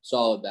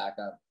solid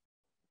backup.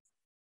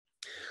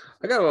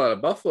 I got a lot of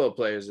Buffalo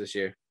players this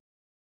year.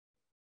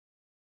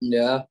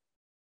 Yeah.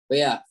 But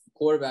yeah,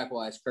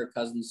 quarterback-wise, Kirk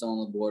Cousins still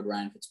on the board,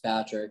 Ryan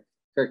Fitzpatrick.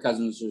 Kirk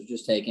Cousins was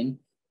just taken.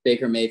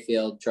 Baker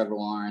Mayfield, Trevor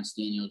Lawrence,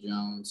 Daniel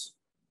Jones,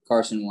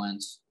 Carson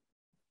Wentz.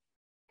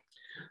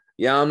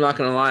 Yeah, I'm not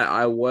going to lie.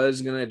 I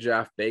was going to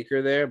draft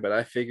Baker there, but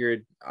I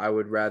figured I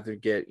would rather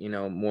get,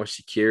 more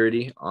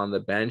security on the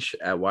bench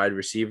at wide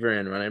receiver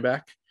and running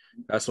back.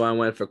 That's why I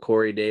went for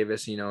Corey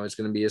Davis. It's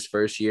going to be his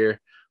first year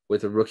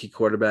with a rookie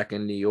quarterback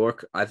in New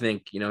York. I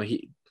think,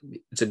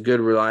 it's a good,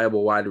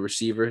 reliable wide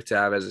receiver to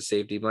have as a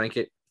safety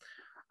blanket.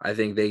 I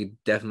think they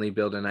definitely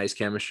build a nice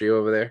chemistry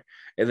over there.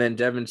 And then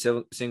Devin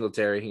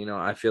Singletary,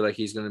 I feel like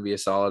he's going to be a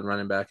solid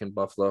running back in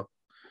Buffalo.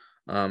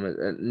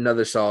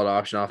 Another solid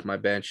option off my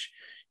bench.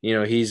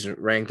 He's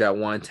ranked at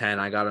 110.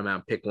 I got him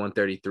at pick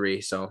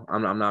 133, so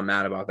I'm not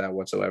mad about that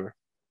whatsoever.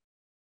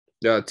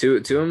 Yeah, two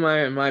of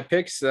my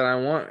picks that I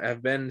want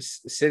have been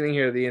sitting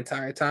here the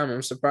entire time.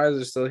 I'm surprised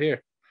they're still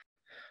here.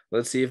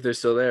 Let's see if they're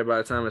still there by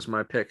the time it's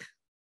my pick.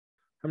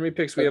 How many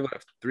picks we have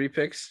left? 3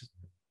 picks,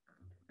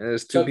 and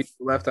there's 2 people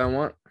left I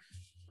want.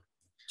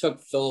 Took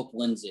Philip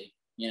Lindsay.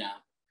 New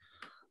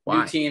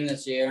Why? team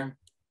this year.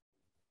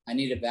 I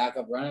need a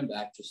backup running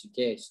back just in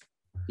case.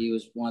 He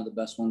was one of the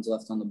best ones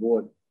left on the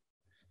board.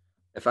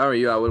 If I were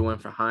you, I would have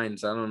went for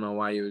Hines. I don't know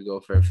why you would go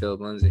for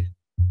Philip Lindsay.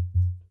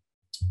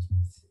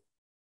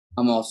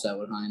 I'm all set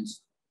with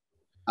Hines.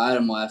 I had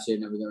him last year,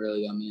 never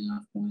really got me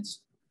enough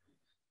points.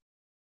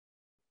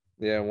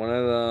 Yeah, one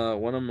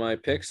of my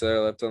picks that I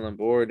left on the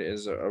board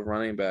is a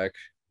running back.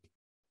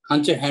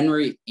 Hunter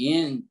Henry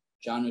and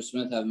Jonnu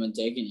Smith haven't been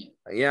taken yet.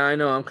 Yeah, I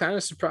know. I'm kind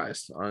of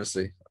surprised,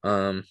 honestly.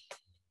 Who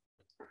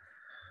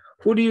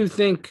do you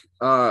think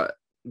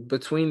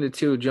between the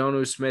two,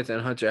 Jonnu Smith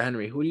and Hunter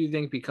Henry, who do you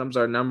think becomes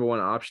our number one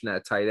option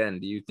at tight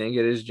end? Do you think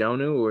it is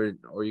Jonnu or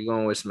are you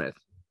going with Smith?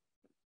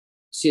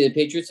 See, the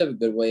Patriots have a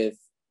good way of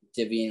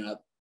divvying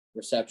up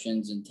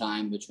receptions and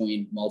time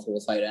between multiple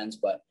tight ends,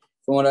 but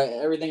from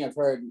everything I've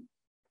heard,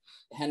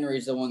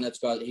 Henry's the one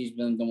he's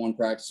been the one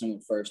practicing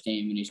with first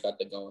team, and he's got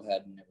the go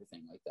ahead and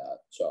everything like that.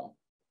 So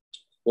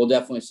we'll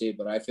definitely see,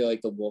 but I feel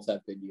like they'll both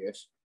have good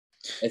years.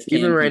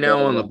 Even right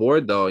now on the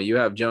board, though, you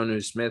have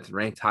Jonnu Smith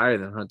ranked higher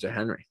than Hunter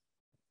Henry.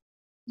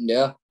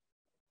 Yeah.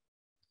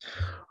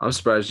 I'm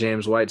surprised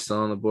James White's still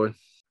on the board.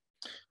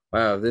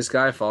 Wow, if this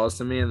guy falls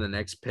to me in the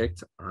next pick,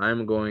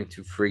 I'm going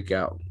to freak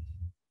out.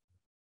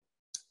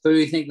 Who do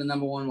you think the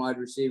number one wide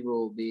receiver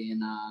will be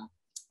in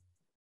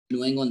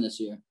New England this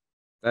year?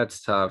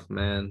 That's tough,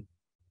 man.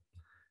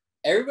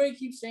 Everybody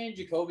keeps saying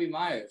Jacoby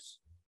Myers.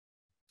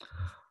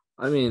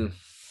 I mean,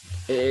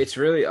 it's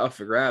really up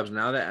for grabs.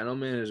 Now that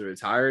Edelman is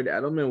retired,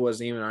 Edelman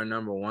wasn't even our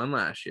number one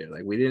last year.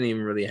 Like, we didn't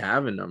even really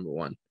have a number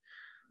one.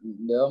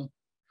 No.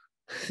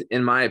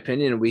 In my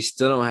opinion, we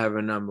still don't have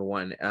a number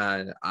one.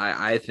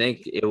 I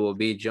think it will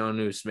be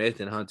Jonnu Smith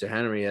and Hunter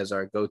Henry as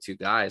our go-to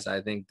guys.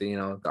 I think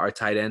our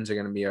tight ends are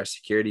going to be our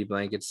security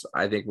blankets.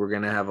 I think we're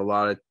going to have a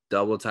lot of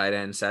double tight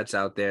end sets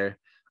out there.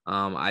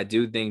 I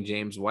do think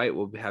James White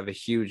will have a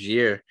huge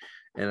year,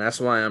 and that's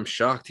why I'm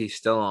shocked he's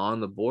still on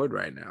the board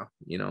right now.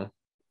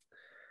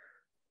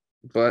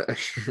 But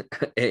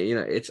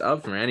it's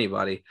up for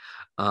anybody.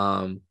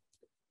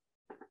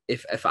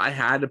 If I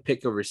had to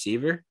pick a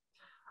receiver,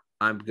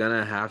 I'm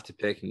gonna have to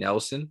pick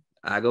Nelson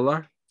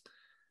Aguilar.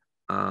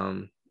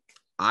 I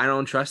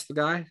don't trust the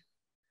guy.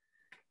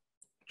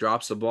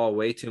 Drops the ball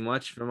way too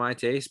much for my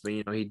taste, but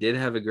he did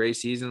have a great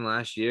season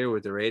last year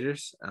with the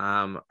Raiders.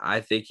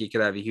 I think he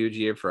could have a huge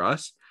year for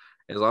us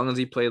as long as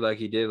he played like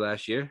he did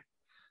last year.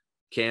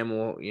 Cam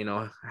will,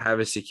 have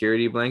a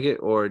security blanket,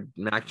 or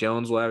Mac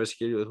Jones will have a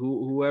security.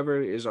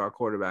 Whoever is our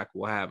quarterback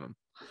will have him.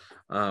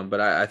 But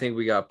I think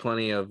we got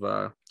plenty of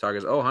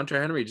targets. Oh, Hunter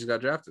Henry just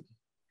got drafted.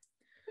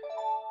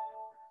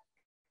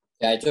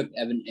 Yeah, I took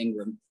Evan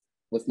Ingram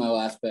with my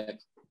last pick.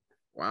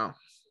 Wow.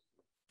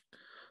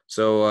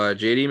 So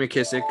J.D.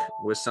 McKissick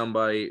was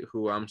somebody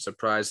who I'm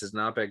surprised has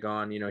not been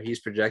gone.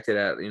 He's projected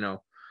at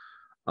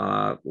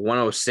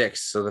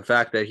 106. So the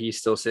fact that he's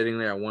still sitting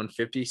there at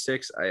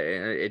 156,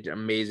 it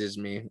amazes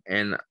me.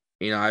 And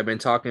I've been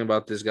talking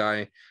about this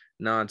guy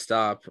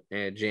nonstop.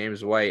 And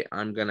James White,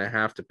 I'm gonna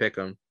have to pick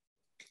him.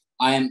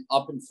 I am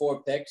up in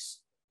 4 picks.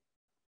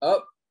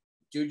 Oh,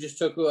 dude just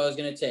took who I was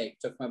gonna take.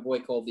 Took my boy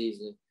Cole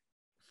Beasley.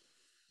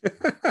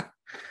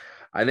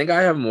 I think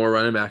I have more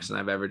running backs than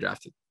I've ever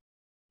drafted.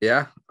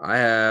 Yeah, I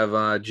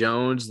have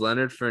Jones,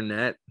 Leonard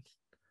Fournette,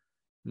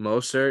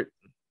 Mostert,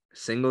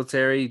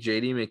 Singletary,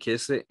 J.D.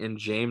 McKissick, and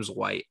James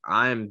White.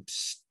 I'm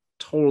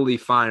totally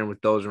fine with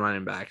those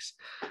running backs.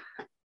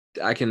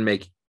 I can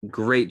make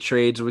great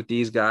trades with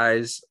these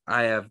guys.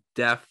 I have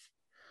depth.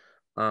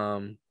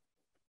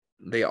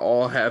 They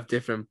all have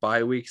different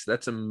bye weeks.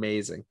 That's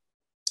amazing.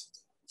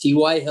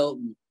 T.Y.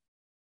 Hilton,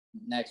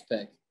 next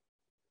pick.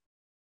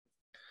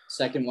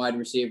 Second wide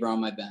receiver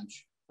on my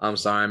bench. I'm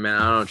sorry, man.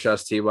 I don't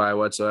trust T.Y.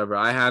 whatsoever.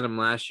 I had him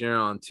last year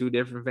on 2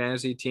 different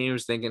fantasy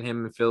teams, thinking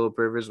him and Phillip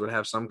Rivers would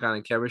have some kind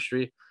of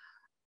chemistry.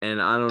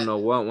 And I don't know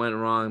what went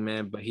wrong,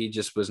 man, but he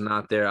just was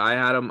not there. I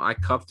had him. I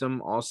cuffed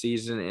him all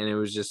season, and it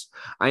was just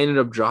 – I ended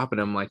up dropping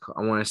him, I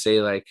want to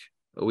say,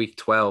 week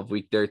 12,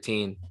 week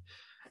 13.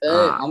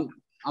 Hey,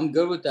 I'm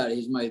good with that.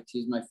 He's my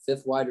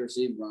 5th wide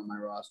receiver on my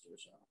roster,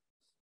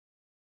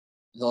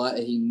 so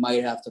he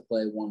might have to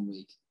play 1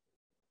 week.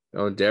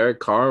 Oh, Derek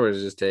Carr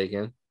was just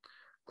taken.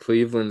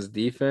 Cleveland's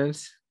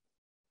defense.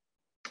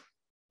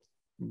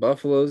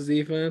 Buffalo's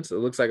defense. It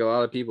looks like a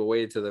lot of people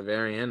waited to the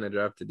very end to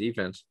draft the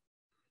defense.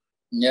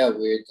 Yeah,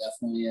 we're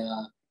definitely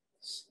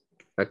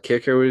A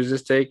kicker was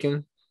just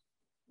taken.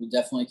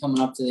 coming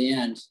up to the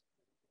end.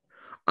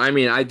 I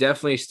mean, I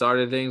definitely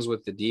started things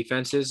with the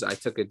defenses. I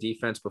took a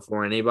defense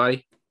before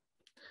anybody.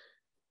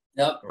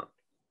 Yep.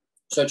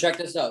 So check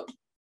this out.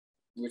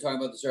 We were talking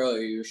about this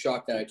earlier. You were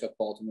shocked that I took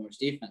Baltimore's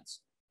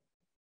defense.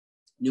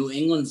 New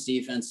England's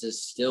defense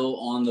is still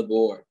on the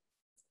board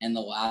in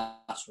the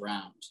last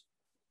round.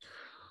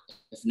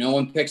 If no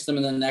one picks them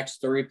in the next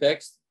 3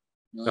 picks,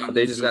 no,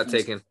 they just got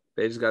taken.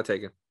 They just got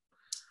taken.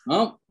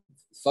 Oh,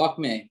 fuck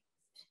me.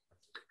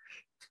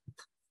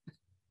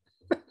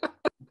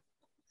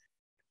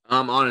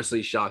 I'm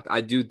honestly shocked.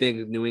 I do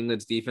think New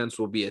England's defense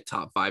will be a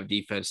top 5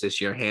 defense this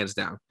year, hands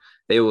down.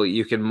 They will.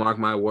 You can mark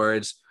my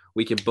words.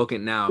 We can book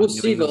it now. We'll New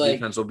see, England's but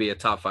defense will be a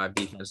top 5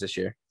 defense this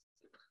year.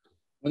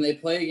 When they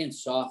play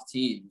against soft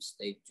teams,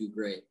 they do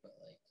great. But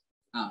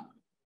I don't know.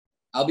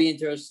 I'll be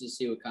interested to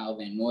see with Kyle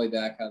Van Noy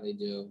back how they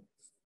do.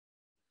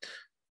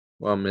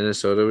 Well,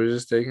 Minnesota was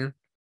just taken.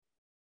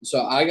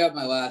 So I got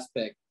my last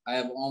pick. I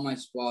have all my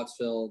spots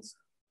filled.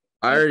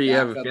 I already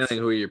have a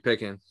feeling who you're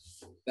picking.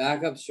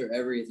 Backups for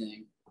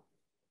everything.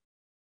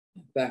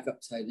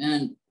 Backup tight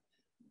end.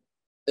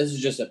 This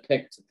is just a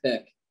pick to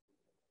pick.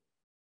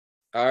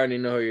 I already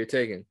know who you're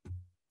taking.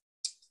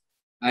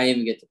 I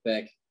didn't even get to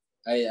pick.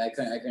 I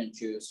couldn't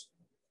choose.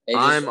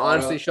 I'm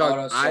honestly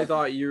shocked. I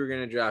thought you were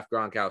gonna draft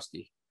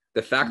Gronkowski.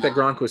 The fact that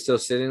Gronk was still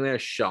sitting there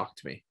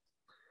shocked me.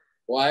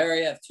 Well, I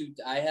already have 2.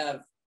 I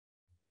have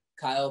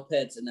Kyle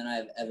Pitts and then I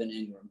have Evan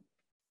Ingram,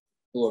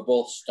 who are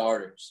both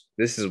starters.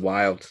 This is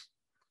wild.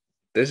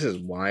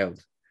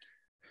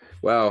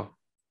 Well,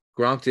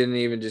 Gronk didn't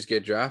even just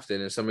get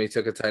drafted and somebody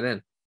took a tight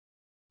end.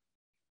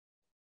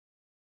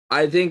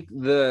 I think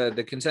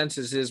the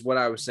consensus is what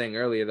I was saying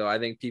earlier, though. I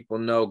think people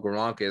know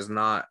Gronk is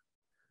not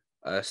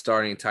a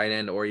starting tight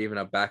end or even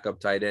a backup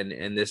tight end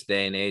in this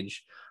day and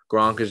age.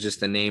 Gronk is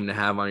just a name to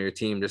have on your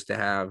team, just to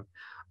have.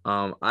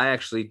 I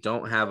actually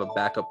don't have a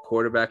backup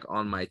quarterback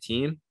on my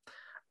team.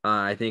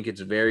 I think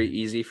it's very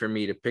easy for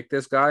me to pick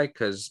this guy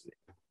because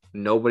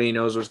nobody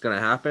knows what's going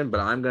to happen, but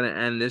I'm going to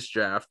end this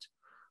draft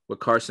with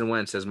Carson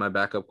Wentz as my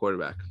backup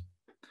quarterback.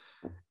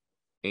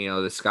 You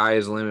know, the sky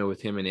is the limit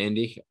with him in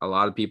Indy. A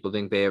lot of people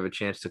think they have a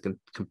chance to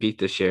compete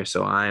this year,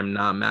 so I am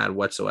not mad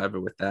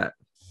whatsoever with that.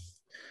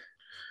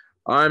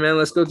 All right, man,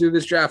 let's go through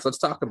this draft. Let's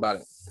talk about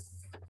it.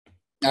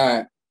 All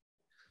right.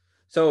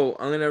 So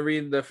I'm going to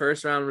read the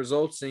first round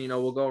results, and,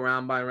 we'll go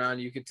round by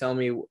round. You could tell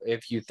me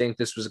if you think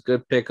this was a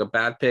good pick, a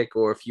bad pick,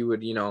 or if you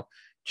would,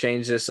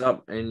 change this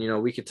up,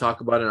 and, we could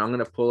talk about it. I'm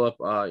going to pull up,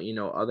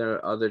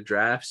 other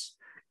drafts,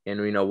 and,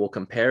 we'll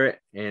compare it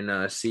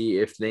and see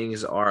if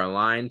things are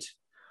aligned.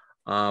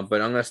 But I'm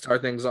going to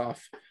start things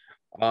off.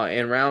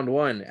 In round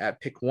 1,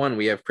 at pick 1,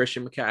 we have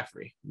Christian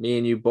McCaffrey. Me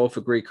and you both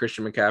agree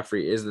Christian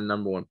McCaffrey is the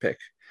number 1 pick.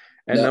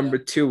 And number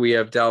 2, we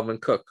have Dalvin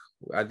Cook.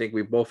 I think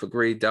we both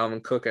agree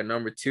Dalvin Cook at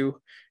number 2,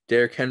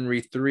 Derrick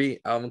Henry 3,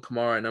 Alvin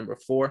Kamara at number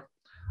 4.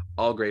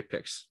 All great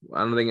picks.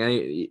 I don't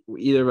think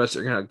either of us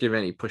are going to give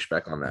any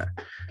pushback on that.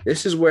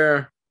 This is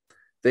where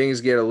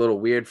things get a little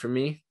weird for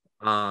me.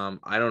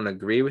 I don't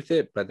agree with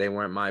it, but they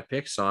weren't my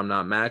picks, so I'm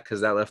not mad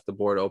because that left the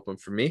board open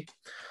for me.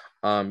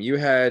 You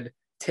had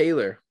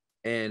Taylor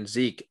and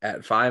Zeke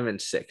at 5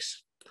 and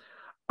 6.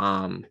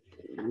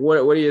 What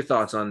are your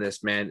thoughts on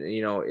this, man?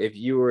 If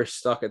you were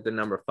stuck at the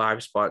number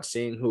 5 spot,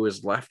 seeing who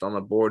is left on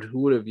the board, who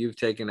would have you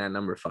taken at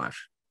number 5?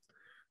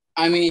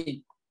 I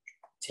mean,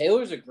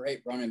 Taylor's a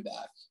great running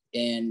back,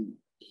 and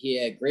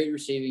he had great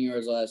receiving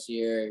yards last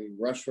year. He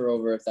rushed for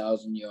over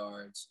 1,000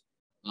 yards.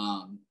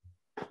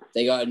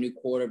 They got a new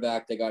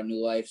quarterback. They got a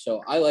new life.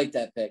 So I like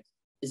that pick.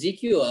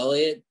 Ezekiel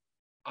Elliott,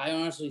 I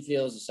honestly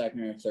feel is a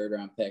second or third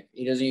round pick.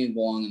 He doesn't even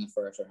belong in the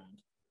first round.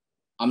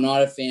 I'm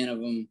not a fan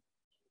of him.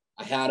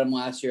 I had him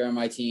last year on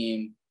my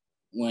team.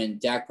 When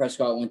Dak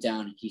Prescott went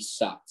down, he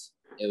sucked.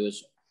 It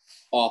was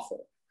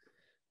awful.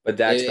 But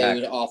Dak's back.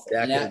 It was awful.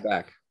 Dak is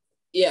back.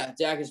 Yeah,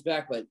 Dak is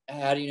back, but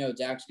how do you know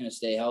Dak's going to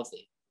stay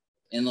healthy?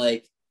 And,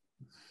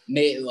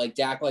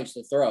 Dak likes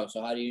to throw,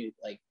 so how do you,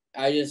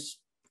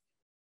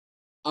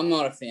 I'm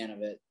not a fan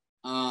of it.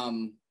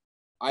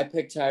 I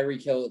picked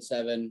Tyreek Hill at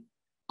 7.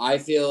 I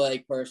feel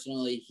like,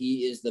 personally,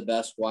 he is the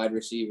best wide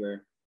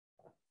receiver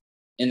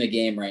in the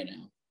game right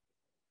now.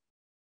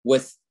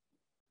 With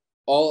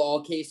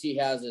all KC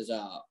has is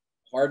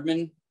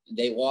Hardman.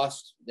 They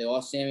lost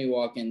Sammy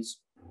Watkins.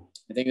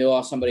 I think they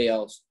lost somebody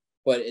else,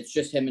 but it's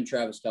just him and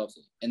Travis Kelce.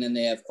 And then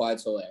they have Clyde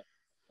Soler.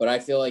 But I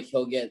feel like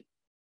he'll get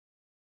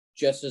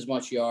just as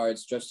much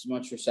yards, just as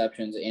much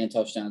receptions and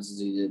touchdowns as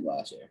he did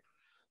last year.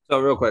 So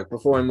real quick,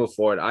 before we move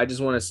forward, I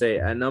just want to say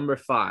at number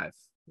 5,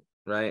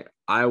 right,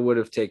 I would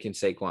have taken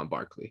Saquon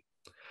Barkley.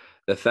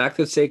 The fact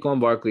that Saquon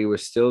Barkley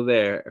was still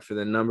there for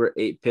the number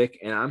 8 pick,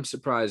 and I'm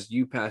surprised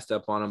you passed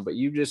up on him, but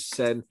you just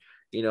said,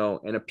 in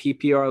a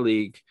PPR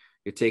league,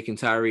 you're taking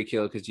Tyreek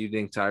Hill because you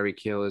think Tyreek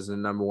Hill is the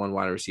number 1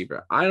 wide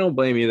receiver. I don't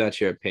blame you.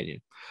 That's your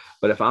opinion.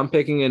 But if I'm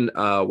picking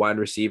a wide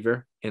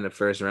receiver in the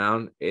first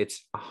round,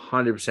 it's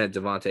 100%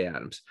 Devontae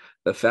Adams.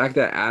 The fact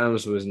that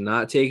Adams was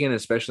not taken,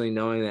 especially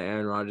knowing that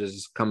Aaron Rodgers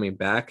is coming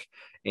back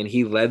and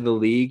he led the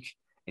league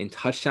in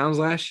touchdowns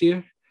last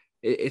year,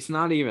 it's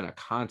not even a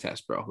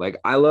contest, bro. Like,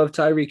 I love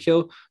Tyreek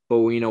Hill, but,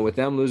 with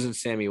them losing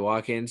Sammy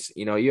Watkins,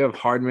 you have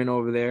Hardman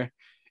over there,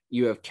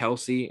 you have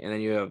Kelsey, and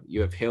then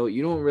you have Hill.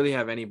 You don't really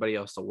have anybody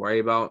else to worry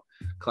about.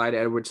 Clyde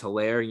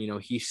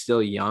Edwards-Helaire, he's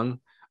still young.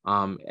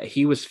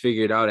 He was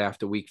figured out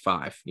after week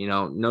 5.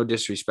 No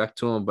disrespect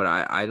to him, but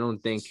I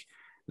don't think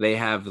they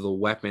have the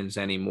weapons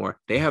anymore.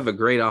 They have a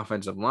great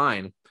offensive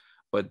line,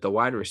 but the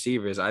wide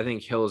receivers, I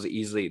think Hill's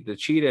easily the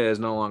cheetah is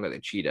no longer the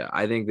cheetah.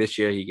 I think this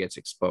year he gets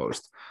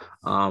exposed.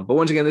 But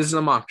once again, this is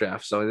a mock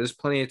draft, so there's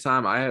plenty of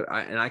time.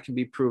 I can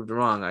be proved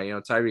wrong.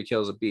 Tyreek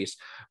Hill's a beast,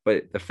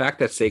 but the fact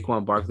that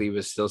Saquon Barkley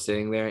was still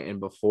sitting there, and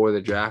before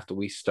the draft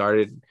we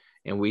started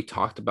and we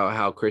talked about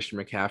how Christian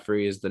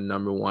McCaffrey is the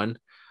number one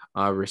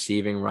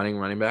receiving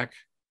running back,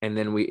 and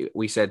then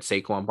we said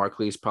Saquon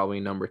Barkley is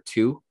probably number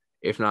 2,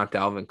 if not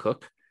Dalvin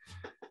Cook.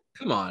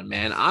 Come on,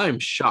 man. I'm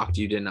shocked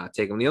you did not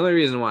take him. The only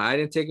reason why I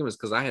didn't take him is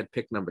because I had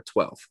picked number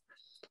 12.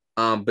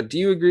 But do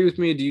you agree with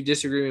me? Do you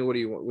disagree with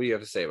me? What do you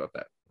have to say about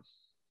that?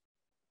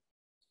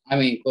 I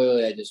mean,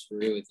 clearly I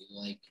disagree with you.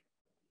 Like,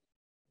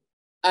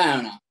 I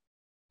don't know.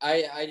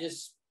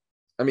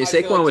 I mean,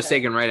 Saquon was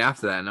taken right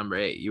after that, number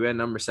 8. You had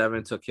number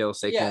 7, took Hill.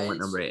 Saquon went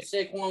number 8.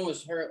 Saquon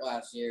was hurt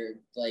last year.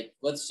 Like,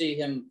 let's see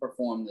him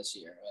perform this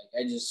year.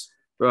 Like,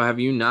 Bro, have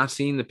you not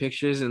seen the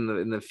pictures in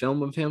the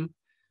film of him?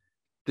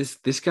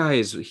 This guy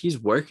he's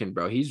working,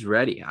 bro. He's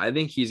ready. I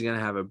think he's gonna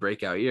have a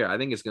breakout year. I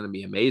think it's gonna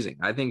be amazing.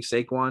 I think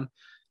Saquon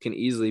can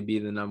easily be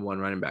the number 1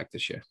 running back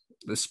this year,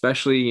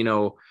 especially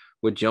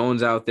with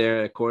Jones out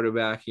there at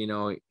quarterback.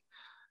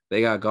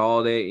 They got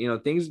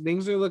Galladay.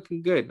 Things are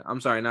looking good. I'm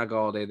sorry, not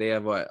Galladay. They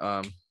have what?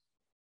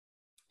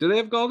 Do they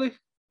have Galladay?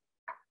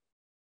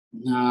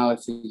 No, I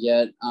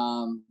forget.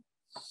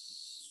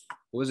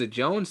 Was it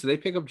Jones? Did they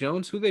pick up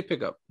Jones? Who they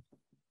pick up?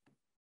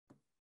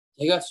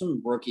 They got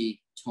some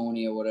rookie,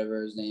 Tony or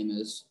whatever his name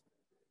is.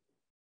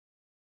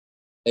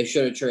 They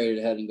should have traded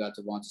ahead and got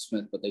Devonta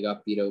Smith, but they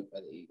got beat out by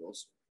the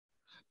Eagles.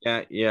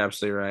 Yeah, you're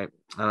absolutely right.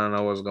 I don't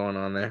know what's going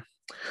on there.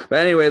 But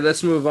anyway,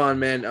 let's move on,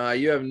 man.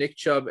 You have Nick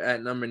Chubb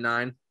at number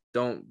 9.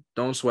 Don't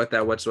sweat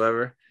that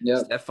whatsoever.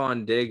 Yep.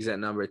 Stephon Diggs at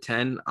number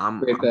 10.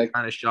 I'm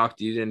kind of shocked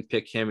you didn't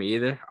pick him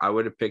either. I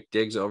would have picked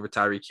Diggs over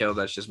Tyreek Hill.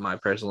 That's just my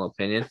personal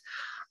opinion.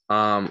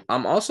 I'm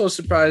also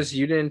surprised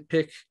you didn't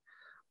pick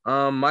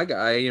my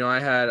guy. I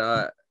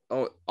had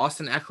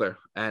Austin Eckler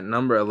at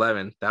number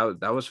 11.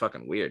 That was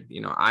fucking weird.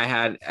 I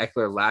had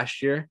Eckler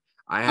last year.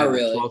 I had the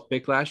 12th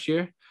pick last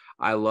year.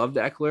 I loved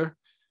Eckler.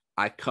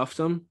 I cuffed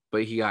him,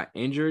 but he got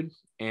injured.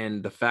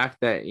 And the fact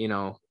that,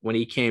 when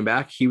he came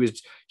back, he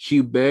was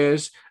Hugh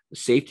Bear's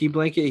safety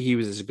blanket. He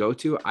was his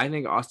go-to. I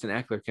think Austin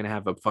Eckler can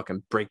have a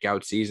fucking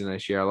breakout season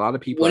this year. A lot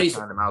of people are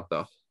counting him out,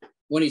 though.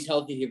 When he's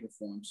healthy, he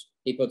performs.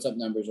 He puts up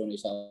numbers when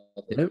he's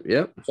healthy.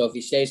 Yep. So if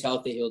he stays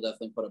healthy, he'll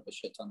definitely put up a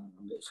shit ton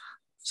of numbers.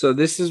 So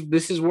this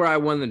is where I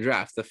won the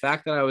draft. The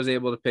fact that I was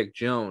able to pick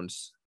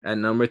Jones at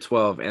number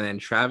 12 and then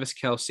Travis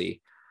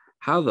Kelce.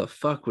 How the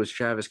fuck was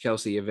Travis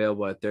Kelce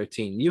available at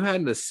 13? You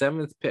had the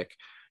 7th pick.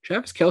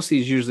 Travis Kelce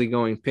is usually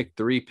going pick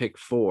 3, pick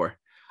 4,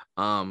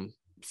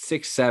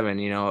 6,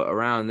 7,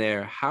 around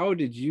there. How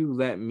did you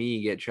let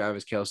me get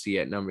Travis Kelce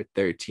at number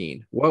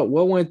 13?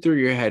 What went through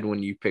your head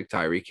when you picked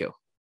Tyreek Hill?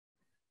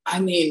 I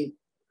mean,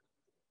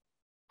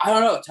 I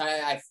don't know.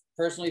 I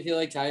personally feel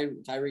like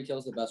Tyreek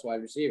Hill's the best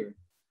wide receiver.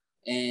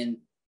 And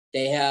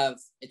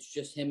it's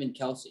just him and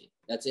Kelsey.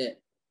 That's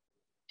it.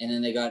 And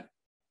then they got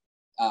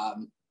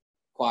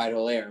Clyde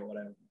Helaire or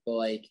whatever.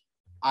 But,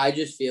 I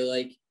just feel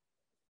like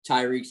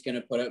Tyreek's going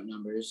to put up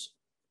numbers.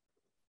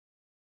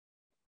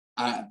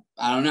 I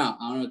don't know.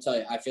 I don't know what to tell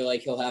you. I feel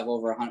like he'll have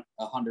over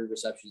 100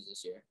 receptions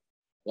this year.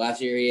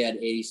 Last year he had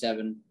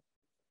 87,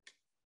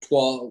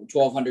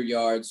 1,200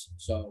 yards.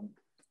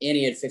 And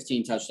he had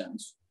 15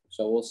 touchdowns.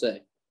 So we'll see.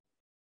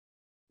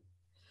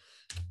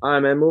 All right,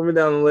 man. Moving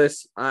down the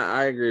list,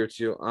 I agree with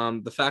you.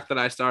 The fact that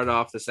I started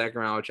off the second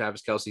round with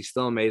Travis Kelce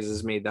still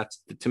amazes me.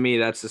 To me,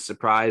 that's a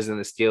surprise and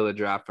the steal of the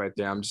draft right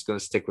there. I'm just going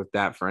to stick with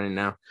that for right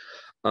now.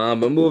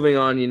 But moving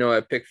on,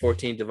 at pick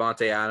 14,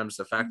 Devontae Adams,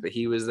 the fact that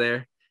he was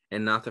there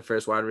and not the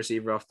first wide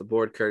receiver off the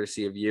board,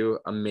 courtesy of you,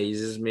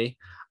 amazes me.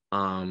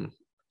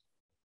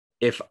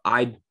 If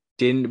I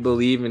didn't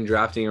believe in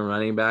drafting a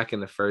running back in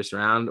the first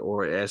round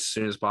or as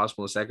soon as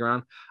possible in the second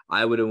round,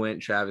 I would have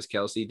went Travis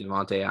Kelce,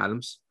 Devontae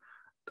Adams.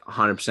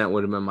 100%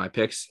 would have been my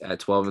picks at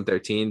 12 and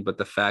 13. But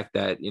the fact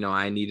that,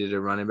 I needed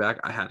a running back,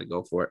 I had to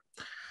go for it.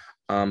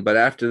 But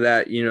after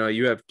that,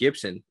 you have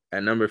Gibson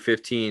at number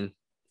 15.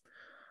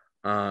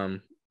 I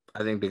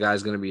think the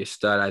guy's going to be a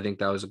stud. I think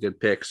that was a good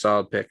pick,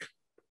 solid pick.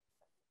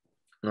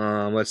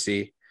 Let's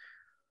see.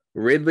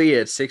 Ridley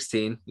at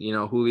 16.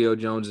 Julio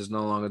Jones is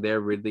no longer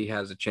there. Ridley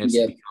has a chance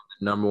to become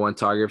the number 1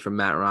 target for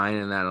Matt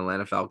Ryan and that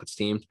Atlanta Falcons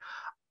team.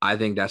 I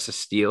think that's a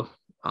steal.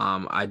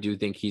 I do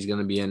think he's going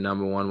to be a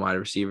number 1 wide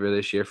receiver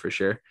this year for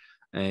sure.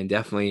 And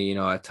definitely,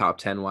 a top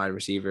 10 wide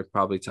receiver,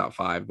 probably top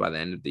 5 by the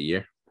end of the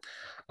year.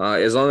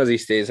 as long as he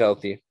stays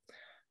healthy.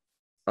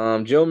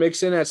 Joe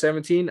Mixon at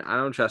 17, I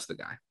don't trust the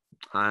guy.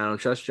 I don't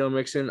trust Joe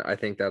Mixon. I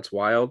think that's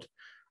wild.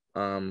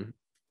 Um,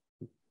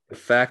 the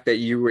fact that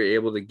you were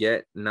able to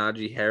get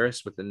Najee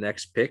Harris with the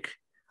next pick,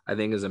 I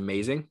think is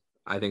amazing.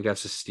 I think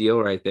that's a steal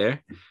right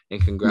there. And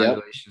Yep.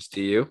 congratulations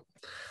to you.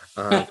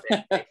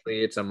 Thankfully,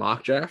 it's a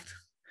mock draft.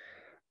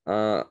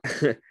 Uh,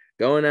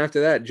 going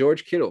after that,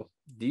 George Kittle.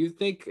 Do you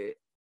think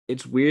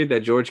it's weird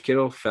that George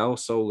Kittle fell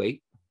so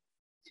late?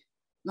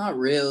 Not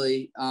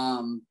really.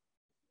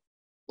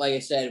 Like I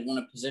said, when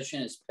a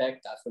position is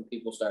picked, that's when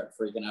people start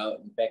freaking out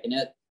and picking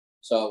it.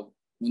 So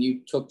when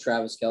you took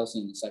Travis Kelce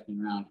in the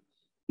second round,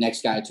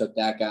 next guy took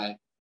that guy.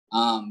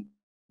 I'm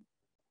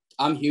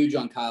huge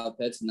on Kyle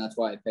Pitts, and that's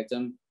why I picked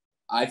him.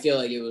 I feel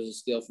like it was a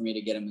steal for me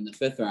to get him in the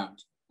fifth round.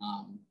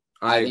 I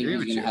I think agree he's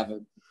with going to you, have a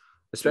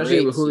especially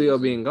great with Julio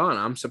season. being gone.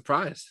 I'm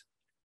surprised.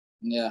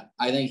 Yeah,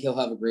 I think he'll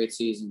have a great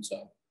season.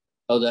 So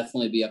he'll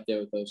definitely be up there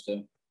with those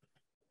two.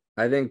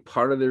 I think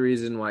part of the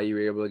reason why you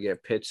were able to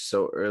get pitched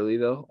so early,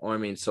 though, or I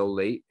mean, so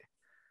late,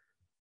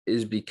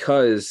 is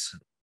because,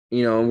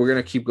 we're going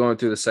to keep going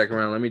through the second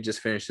round. Let me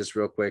just finish this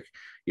real quick.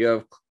 You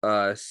have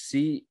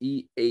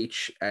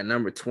CEH at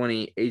number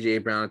 20,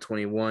 AJ Brown at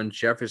 21,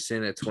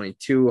 Jefferson at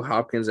 22,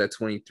 Hopkins at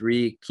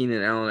 23,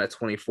 Keenan Allen at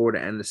 24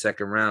 to end the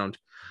second round.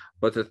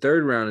 But the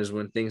third round is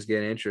when things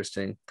get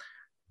interesting.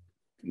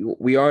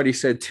 We already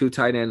said two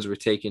tight ends were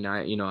taken.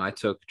 I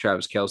took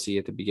Travis Kelce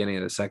at the beginning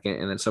of the second,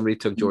 and then somebody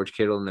took George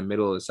Kittle in the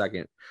middle of the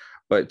second.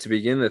 But to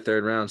begin the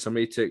third round,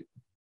 somebody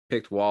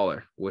picked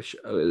Waller, which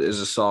is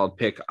a solid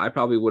pick. I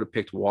probably would have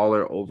picked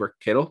Waller over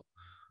Kittle,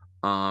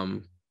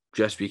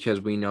 just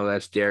because we know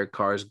that's Derek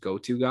Carr's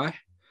go-to guy.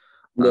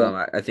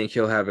 Yeah. I think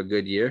he'll have a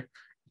good year.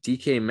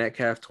 DK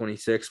Metcalf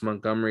 26,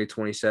 Montgomery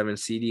 27,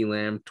 CD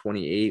Lamb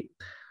 28,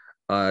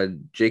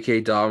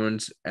 J.K.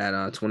 Dobbins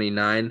at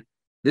 29.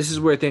 This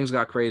is where things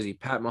got crazy.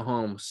 Pat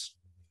Mahomes,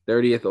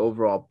 30th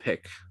overall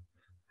pick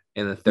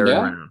in the third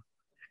Yeah. round.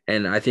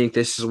 And I think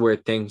this is where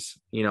things,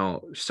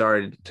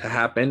 started to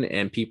happen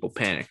and people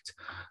panicked.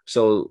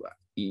 So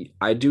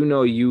I do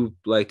know you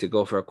like to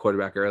go for a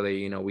quarterback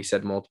early. We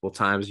said multiple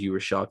times you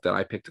were shocked that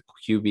I picked a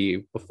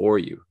QB before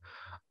you.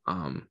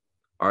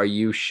 Are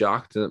you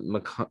shocked that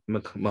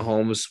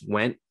Mahomes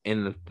went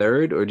in the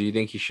third, or do you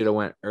think he should have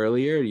went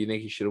earlier? Or do you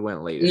think he should have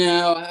went later?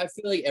 No, I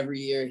feel like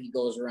every year he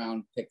goes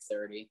around pick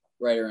 30,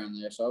 right around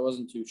there. So I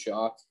wasn't too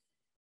shocked.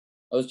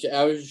 I was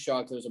just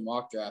shocked there was a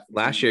mock draft.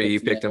 Last year, you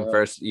picked him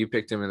first. You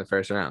picked him in the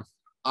first round.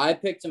 I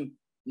picked him.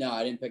 No,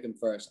 I didn't pick him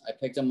first. I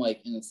picked him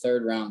like in the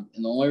third round.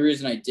 And the only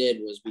reason I did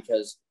was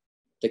because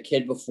the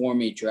kid before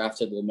me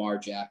drafted Lamar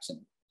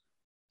Jackson.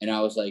 And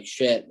I was like,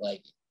 shit,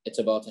 like it's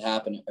about to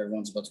happen.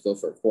 Everyone's about to go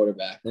for a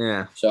quarterback.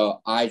 Yeah.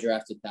 So I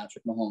drafted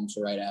Patrick Mahomes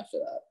right after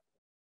that.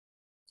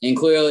 And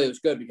clearly it was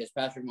good because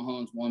Patrick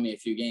Mahomes won me a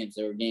few games.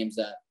 There were games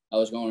that I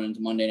was going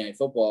into Monday Night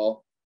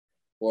Football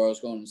or I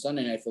was going to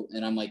Sunday Night Football,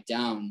 and I'm like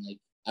down. Like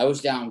I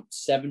was down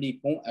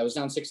 70 points. I was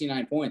down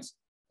 69 points.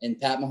 And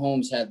Pat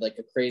Mahomes had like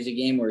a crazy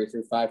game where he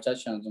threw 5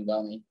 touchdowns and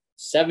got me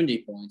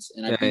 70 points.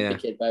 And I beat the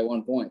kid by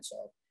 1 point. So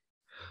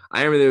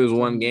I remember there was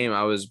one game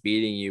I was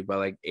beating you by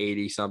like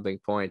 80 something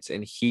points,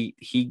 and he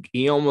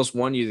almost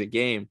won you the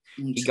game.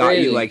 He got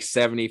you like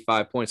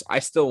 75 points. I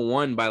still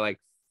won by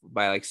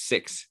like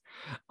 6.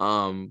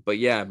 But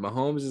yeah,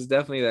 Mahomes is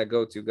definitely that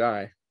go-to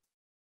guy.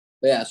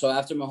 But yeah, so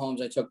after Mahomes,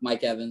 I took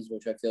Mike Evans,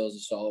 which I feel is a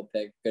solid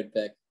pick,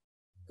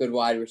 good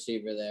wide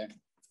receiver there.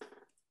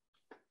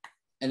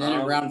 And then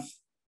in round,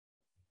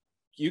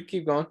 you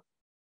keep going.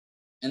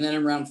 And then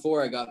in round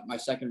 4, I got my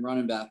second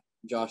running back,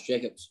 Josh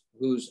Jacobs,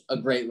 who's a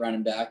great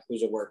running back,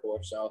 who's a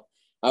workhorse. So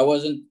I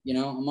wasn't,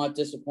 I'm not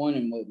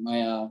disappointed with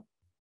my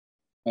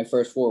my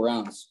first 4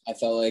 rounds. I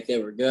felt like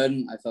they were good.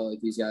 I felt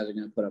like these guys are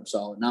going to put up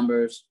solid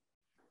numbers.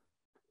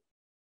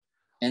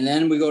 And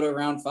then we go to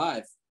round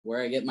 5,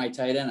 where I get my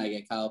tight end. I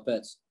get Kyle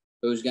Pitts,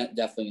 who's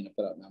definitely going to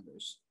put up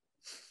numbers.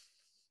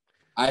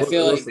 I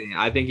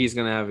think he's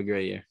going to have a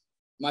great year.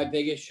 My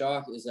biggest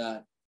shock is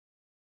that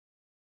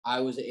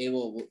I was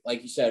able,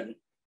 like you said,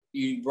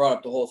 you brought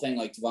up the whole thing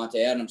like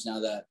Devontae Adams. Now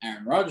that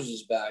Aaron Rodgers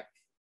is back,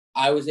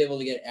 I was able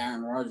to get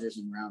Aaron Rodgers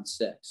in round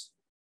 6.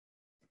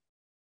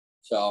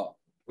 So,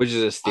 which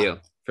is a steal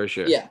for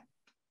sure. Yeah,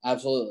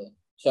 absolutely.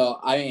 So,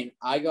 I mean,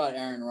 I got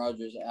Aaron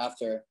Rodgers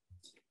after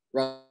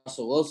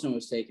Russell Wilson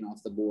was taken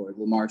off the board,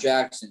 Lamar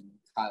Jackson,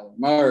 Kyler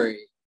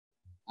Murray.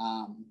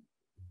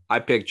 I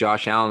picked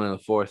Josh Allen in the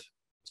 4th.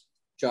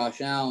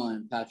 Josh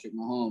Allen, Patrick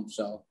Mahomes.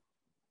 So,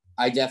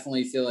 I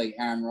definitely feel like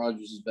Aaron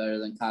Rodgers is better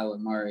than Kyler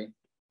Murray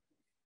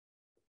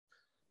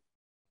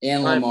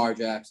and Lamar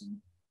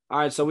Jackson. All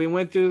right, so we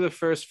went through the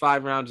first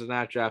 5 rounds of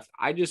that draft.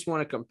 I just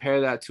want to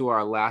compare that to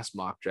our last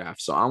mock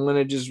draft. So I'm going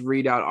to just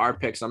read out our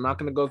picks. I'm not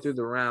going to go through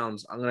the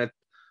rounds. I'm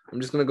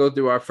just going to go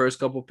through our first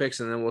couple picks,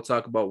 and then we'll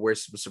talk about where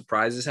some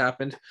surprises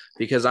happened,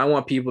 because I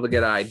want people to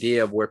get an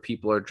idea of where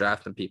people are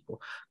drafting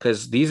people,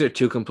 because these are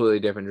 2 completely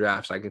different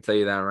drafts. I can tell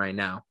you that right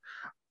now.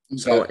 Okay.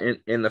 So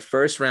in the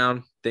first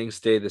round, things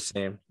stay the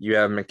same. You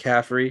have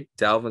McCaffrey,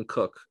 Dalvin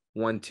Cook,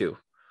 1-2.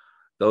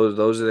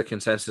 Those are the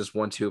consensus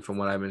 1-2 from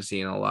what I've been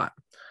seeing a lot.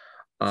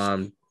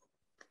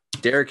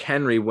 Derrick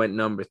Henry went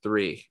number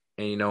 3,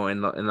 and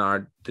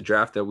the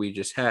draft that we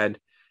just had,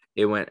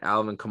 it went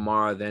Alvin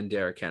Kamara, then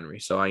Derrick Henry.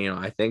 So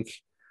I think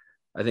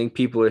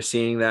people are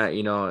seeing that,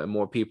 and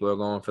more people are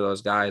going for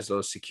those guys,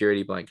 those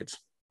security blankets.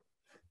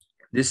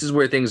 This is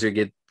where things are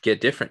get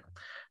different.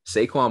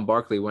 Saquon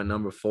Barkley went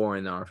number 4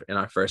 in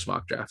our first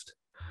mock draft.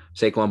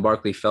 Saquon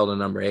Barkley fell to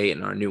number 8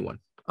 in our new one.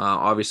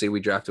 Obviously,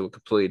 we drafted with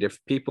completely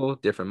different people,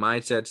 different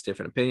mindsets,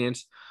 different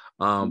opinions.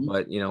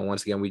 But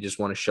once again, we just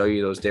want to show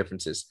you those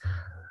differences.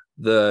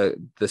 The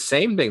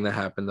same thing that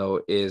happened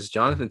though is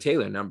Jonathan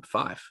Taylor, number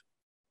 5.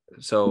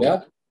 So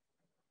yeah.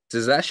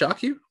 Does that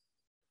shock you?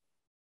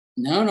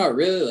 No, not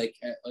really. Like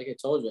I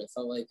told you, I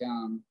felt like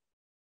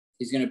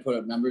he's going to put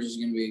up numbers. Is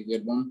going to be a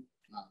good one.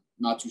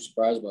 Not too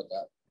surprised about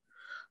that.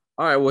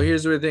 All right. Well,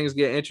 here's where things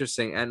get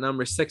interesting. At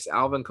number 6,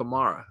 Alvin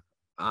Kamara.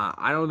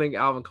 I don't think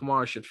Alvin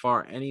Kamara should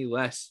far any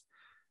less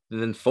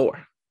than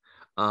 4.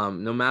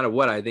 No matter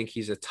what, I think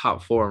he's a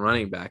top 4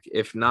 running back,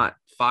 if not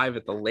 5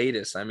 at the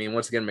latest. I mean,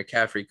 once again,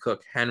 McCaffrey,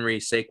 Cook, Henry,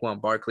 Saquon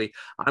Barkley.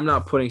 I'm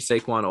not putting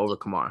Saquon over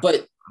Kamara.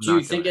 But do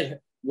you think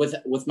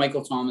with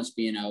Michael Thomas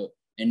being out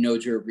and no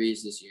Drew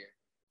Brees this year,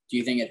 do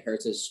you think it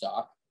hurts his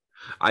stock?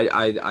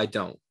 I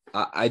don't.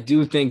 I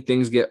do think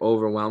things get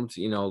overwhelmed.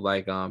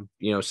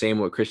 Same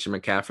with Christian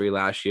McCaffrey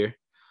last year.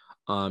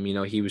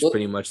 He was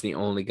pretty much the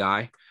only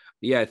guy.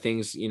 Yeah,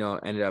 things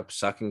ended up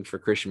sucking for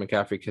Christian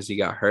McCaffrey because he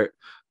got hurt,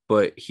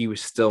 but he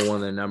was still one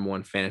of the number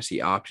 1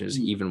 fantasy options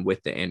even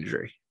with the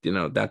injury.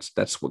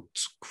 That's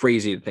what's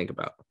crazy to think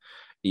about.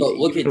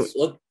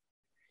 But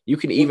you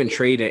can even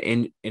trade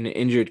an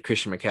injured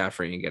Christian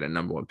McCaffrey and get a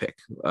number 1 pick,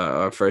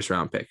 a first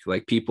round pick.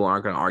 Like, people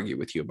aren't going to argue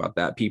with you about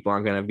that. People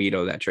aren't going to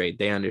veto that trade.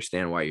 They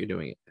understand why you're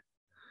doing it.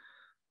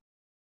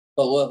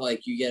 But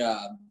what, you get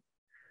an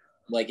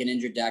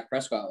injured Dak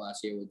Prescott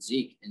last year with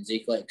Zeke, and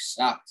Zeke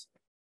sucked.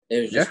 It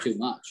was just too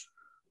much.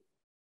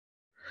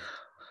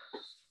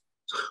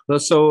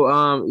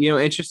 So,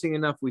 interesting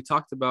enough, we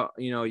talked about,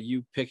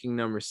 you picking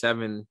number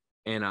 7,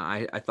 and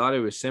I thought it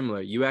was similar.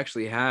 You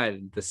actually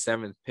had the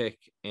 7th pick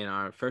in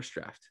our first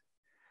draft.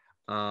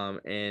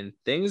 And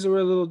things were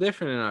a little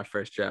different in our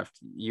first draft.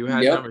 You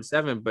had number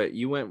 7, but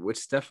you went with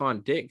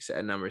Stephon Diggs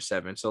at number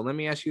 7. So let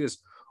me ask you this.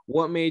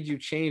 What made you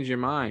change your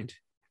mind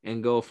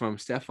and go from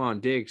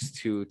Stephon Diggs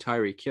to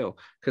Tyreek Hill?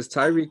 Because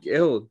Tyreek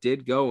Hill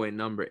did go in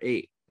number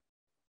 8.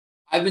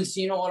 I've been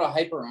seeing a lot of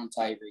hype around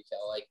Tyreek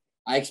Hill.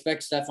 I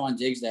expect Stephon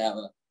Diggs to have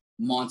a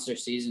monster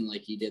season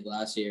like he did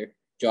last year.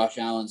 Josh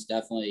Allen's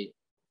definitely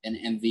an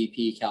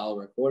MVP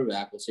caliber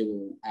quarterback. We'll see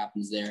what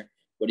happens there,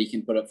 what he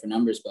can put up for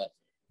numbers. But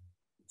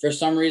for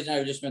some reason,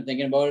 I've just been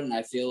thinking about it, and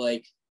I feel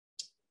like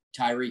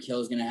Tyreek Hill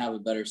is going to have a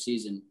better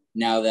season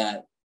now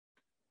that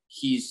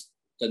he's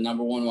the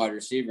number 1 wide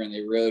receiver, and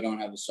they really don't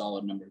have a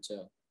solid number 2.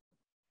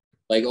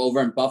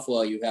 Over in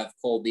Buffalo, you have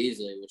Cole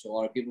Beasley, which a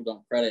lot of people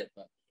don't credit,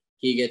 but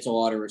he gets a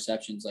lot of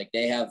receptions.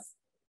 They have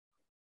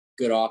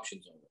good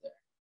options over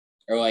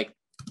there. Or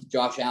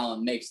Josh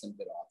Allen makes them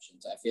good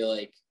options. I feel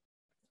like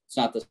it's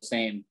not the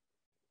same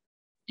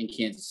in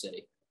Kansas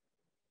City.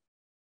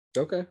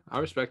 Okay, I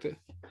respect it.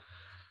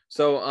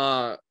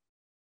 So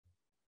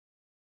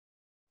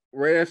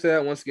right after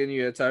that, once again,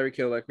 you had Tyreek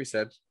Hill, like we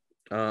said.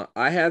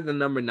 I had the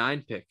number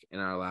 9 pick in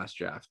our last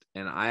draft,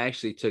 and I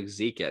actually took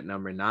Zeke at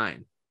number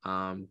 9.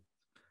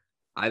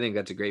 I think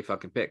that's a great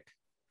fucking pick.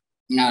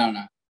 I don't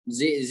know.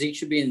 Zeke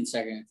should be in the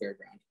 2nd and 3rd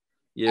round.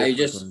 Yeah,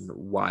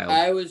 wild.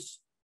 I was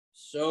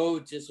so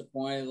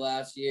disappointed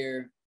last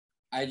year.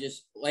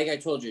 Like I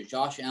told you,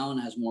 Josh Allen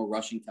has more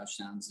rushing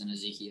touchdowns than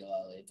Ezekiel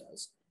Elliott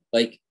does.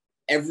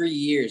 Every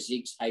year,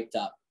 Zeke's hyped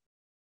up.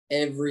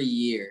 Every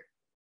year.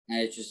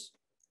 And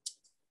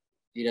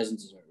he doesn't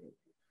deserve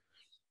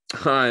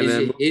it. All right,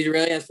 man. He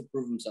really has to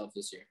prove himself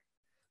this year.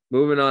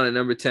 Moving on at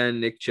number 10,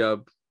 Nick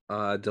Chubb.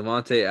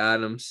 Devontae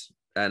Adams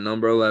at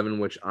number 11,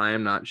 which I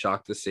am not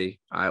shocked to see.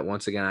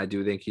 Once again, I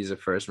do think he's a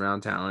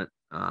first-round talent.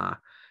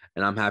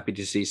 And I'm happy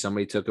to see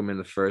somebody took him in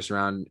the first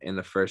round in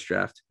the first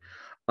draft.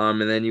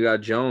 And then you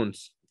got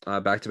Jones,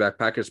 back-to-back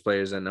Packers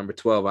players at number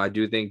 12. I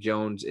do think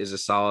Jones is a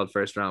solid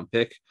first-round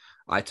pick.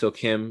 I took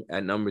him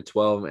at number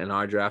 12 in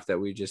our draft that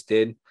we just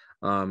did,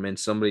 and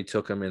somebody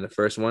took him in the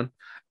first one.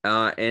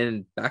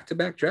 And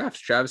back-to-back drafts,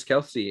 Travis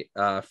Kelce,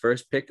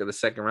 first pick of the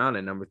 2nd round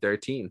at number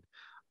 13.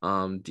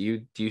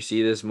 Do you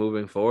see this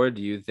moving forward?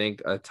 Do you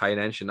think a tight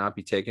end should not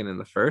be taken in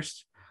the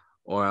first?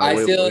 Or I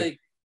feel like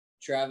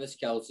Travis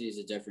Kelce is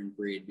a different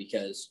breed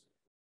because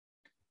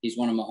he's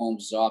one of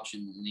Mahomes'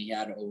 options, and he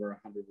had over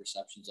 100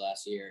 receptions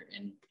last year,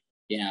 and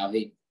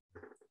he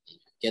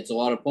gets a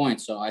lot of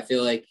points. So I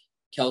feel like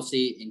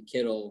Kelce and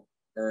Kittle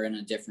are in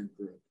a different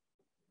group.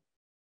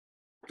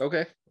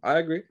 Okay, I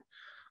agree.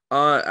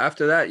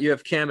 After that, you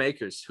have Cam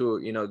Akers, who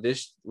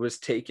this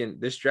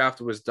draft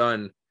was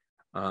done.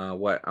 I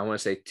want to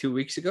say 2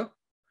 weeks ago.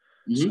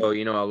 Mm-hmm. So,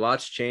 a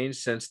lot's changed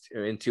since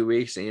in 2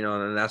 weeks,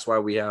 and that's why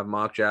we have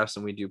mock drafts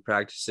and we do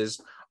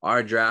practices. Our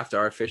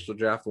official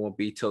draft won't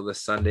be till the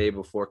Sunday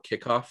before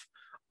kickoff.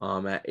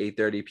 at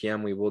 8:30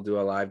 p.m. We will do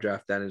a live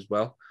draft then as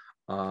well.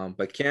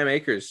 But Cam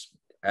Akers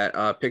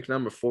at pick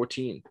number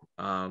 14.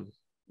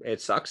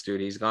 It sucks,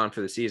 dude. He's gone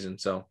for the season.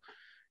 So,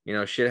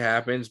 shit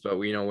happens, but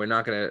we're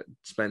not going to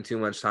spend too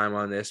much time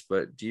on this.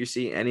 But do you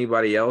see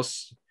anybody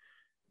else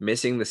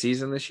missing the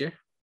season this year?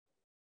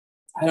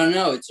 I don't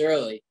know. It's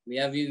early. We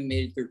haven't even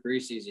made it through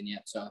preseason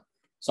yet. So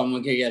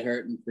someone could get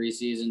hurt in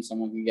preseason.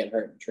 Someone could get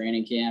hurt in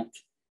training camp.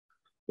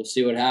 We'll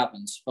see what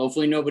happens.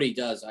 Hopefully nobody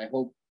does. I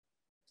hope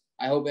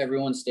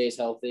everyone stays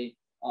healthy.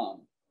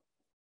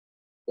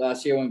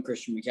 Last year when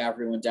Christian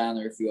McCaffrey went down,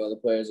 there were a few other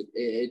players.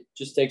 It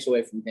just takes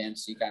away from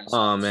fantasy kind of stuff.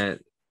 Oh man,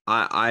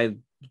 I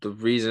the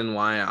reason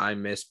why I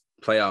missed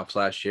playoffs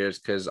last year is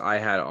because I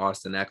had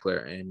Austin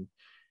Eckler and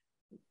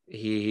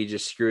he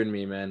just screwed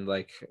me, man.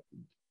 Like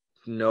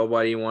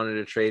nobody wanted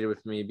to trade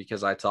with me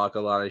because I talk a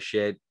lot of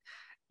shit.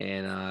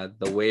 And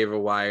the waiver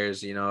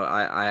wires,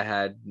 I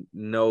had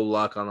no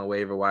luck on the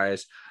waiver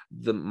wires.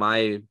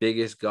 My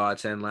biggest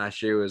godsend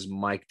last year was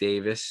Mike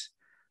Davis,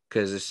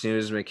 because as soon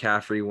as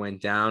McCaffrey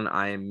went down,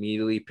 I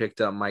immediately picked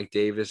up Mike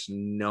Davis,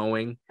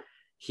 knowing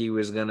he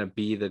was going to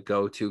be the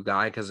go-to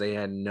guy because they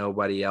had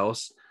nobody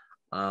else.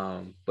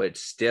 But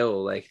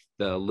still, like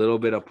the little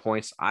bit of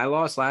points I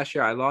lost last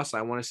year, I want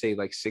to say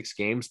like 6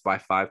 games by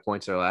 5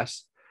 points or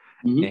less.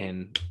 Mm-hmm.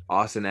 And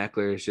Austin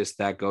Eckler is just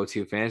that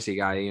go-to fantasy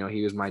guy.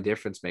 He was my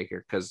difference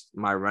maker because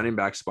my running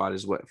back spot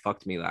is what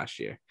fucked me last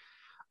year.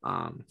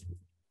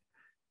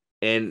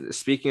 And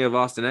speaking of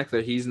Austin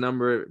Eckler, he's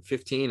number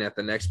 15 at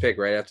the next pick,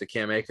 right after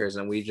Cam Akers.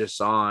 And we just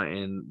saw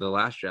in the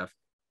last draft,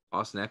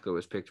 Austin Eckler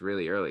was picked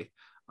really early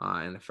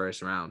in the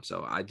first round.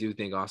 So I do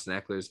think Austin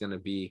Eckler is going to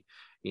be,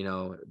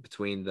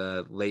 between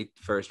the late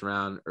first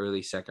round,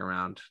 early second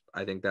round.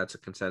 I think that's a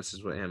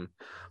consensus with him.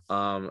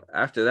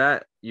 After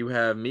that, you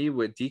have me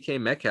with DK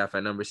Metcalf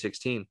at number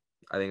 16.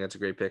 I think that's a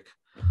great pick.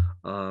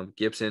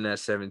 Gibson at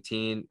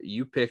 17.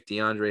 You picked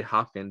DeAndre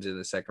Hopkins in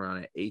the second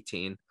round at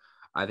 18.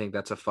 I think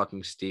that's a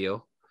fucking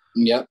steal.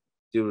 Yep.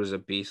 Dude was a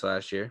beast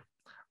last year.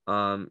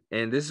 And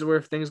this is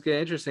where things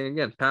get interesting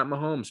again. Pat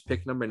Mahomes,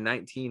 pick number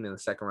 19 in the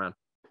second round.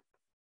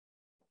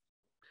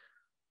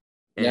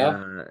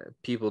 And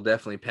people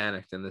definitely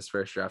panicked in this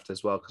first draft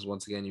as well, because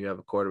once again, you have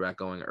a quarterback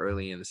going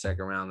early in the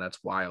second round.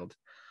 That's wild.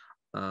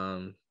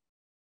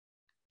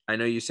 I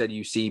know you said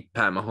you see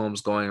Pat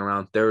Mahomes going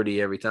around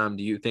 30 every time.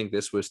 Do you think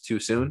this was too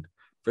soon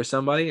for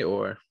somebody,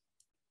 or?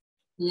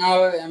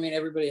 No, I mean,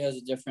 everybody has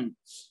a different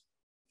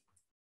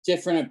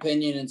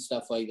opinion and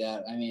stuff like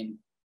that. I mean,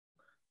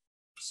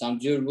 some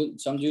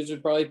dudes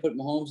would probably put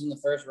Mahomes in the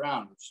first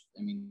round, which,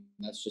 I mean,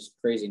 that's just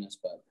craziness,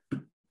 but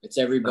it's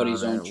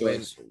everybody's own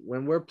choice.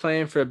 When we're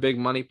playing for a big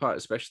money pot,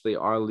 especially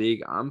our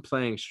league, I'm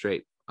playing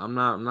straight. I'm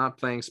not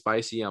playing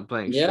spicy. I'm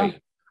playing straight.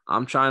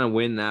 I'm trying to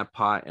win that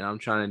pot, and I'm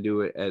trying to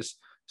do it as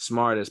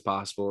smart as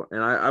possible.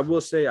 And I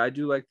will say I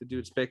do like the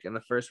dude's pick in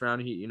the first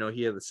round. He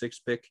had the 6th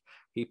pick.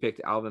 He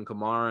picked Alvin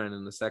Kamara, and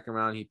in the second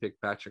round, he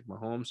picked Patrick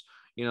Mahomes.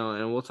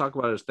 And we'll talk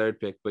about his 3rd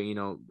pick, but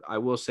I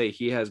will say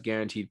he has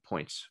guaranteed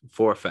points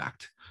for a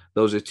fact.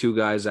 Those are 2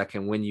 guys that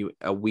can win you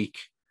a week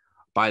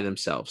by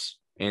themselves.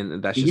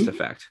 And that's just a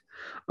fact.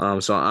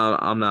 So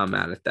I'm not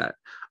mad at that.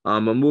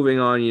 But moving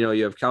on,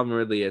 you have Calvin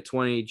Ridley at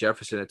 20,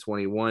 Jefferson at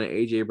 21,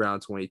 AJ Brown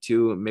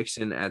 22,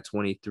 Mixon at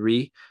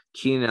 23,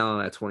 Keenan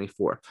Allen at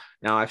 24.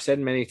 Now, I've said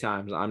many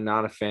times I'm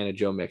not a fan of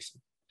Joe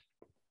Mixon,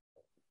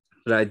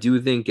 but I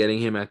do think getting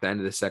him at the end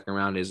of the second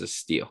round is a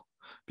steal,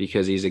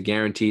 because he's a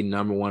guaranteed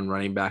number 1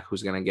 running back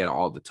who's going to get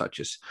all the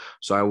touches.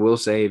 So I will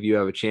say, if you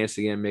have a chance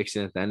to get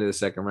Mixon at the end of the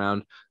second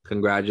round,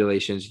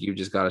 congratulations, you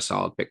just got a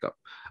solid pickup.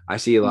 I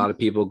see a lot of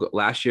people go,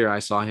 last year I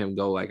saw him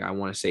go like, I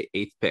want to say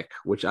 8th pick,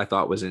 which I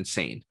thought was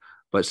insane.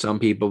 But some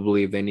people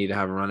believe they need to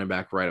have a running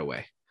back right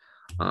away.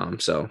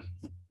 So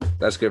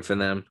that's good for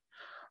them.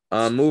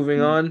 Moving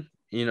on,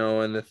 in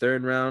the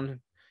 3rd round,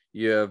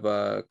 you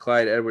have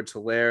Clyde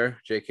Edwards-Helaire,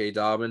 J.K.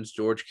 Dobbins,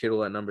 George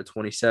Kittle at number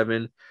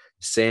 27,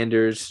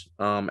 Sanders,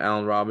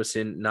 Allen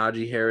Robinson,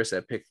 Najee Harris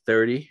at pick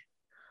 30.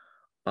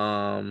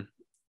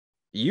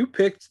 You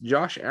picked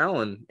Josh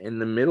Allen in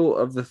the middle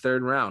of the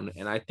 3rd round,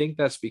 and I think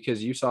that's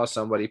because you saw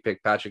somebody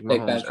pick Patrick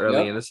Mahomes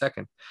early in the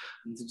second.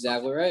 That's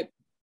exactly right.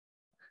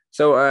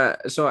 So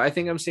I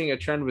think I'm seeing a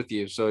trend with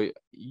you. So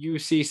you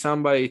see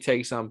somebody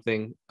take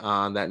something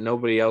that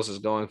nobody else is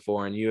going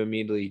for, and you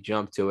immediately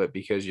jump to it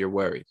because you're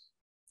worried.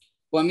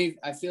 Well, I mean,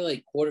 I feel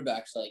like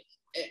quarterbacks, like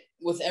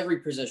with every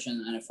position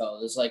in the NFL,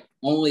 there's like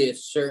only a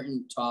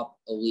certain top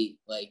elite.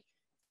 Like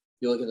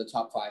you look at the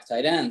top 5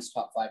 tight ends,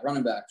 top 5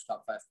 running backs,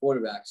 top 5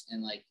 quarterbacks,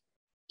 and like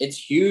it's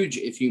huge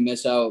if you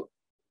miss out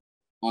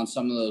on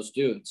some of those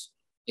dudes.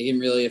 It can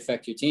really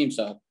affect your team.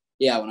 So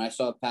yeah, when I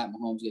saw Pat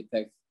Mahomes get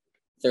picked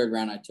 3rd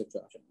round, I took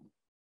Josh Allen.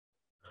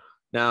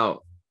 Now,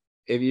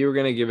 if you were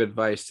going to give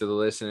advice to the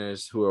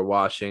listeners who are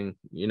watching,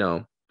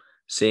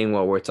 seeing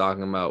what we're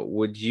talking about,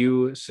 would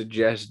you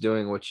suggest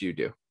doing what you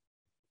do?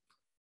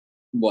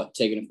 What,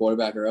 taking a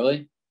quarterback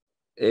early?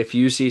 If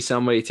you see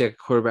somebody take a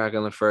quarterback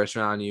in the 1st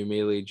round, you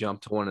immediately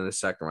jump to one in the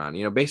 2nd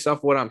round. Based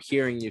off what I'm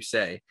hearing you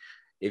say,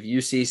 if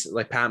you see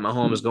like Pat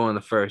Mahomes going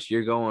the first,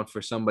 you're going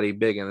for somebody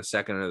big in the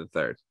second or the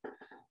third.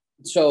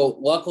 So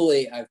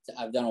luckily,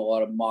 I've done a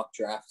lot of mock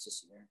drafts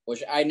this year,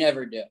 which I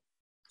never do.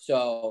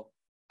 So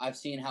I've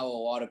seen how a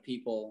lot of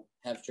people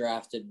have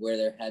drafted where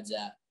their head's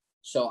at.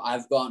 So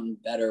I've gotten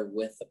better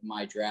with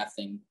my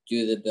drafting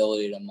due to the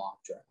ability to mock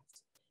draft.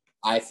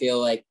 I feel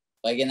like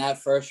in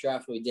that first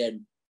draft we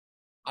did,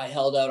 I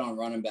held out on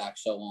running back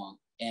so long,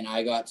 and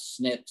I got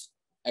snipped.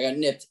 I got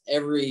nipped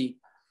every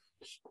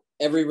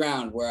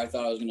round where I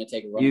thought I was going to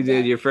take a running You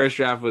did. back. Your first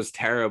draft was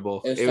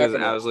terrible. It was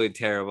absolutely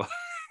terrible.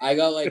 I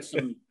got like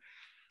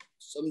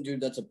some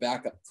dude that's a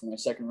backup for my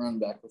second running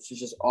back, which is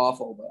just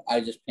awful, but I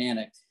just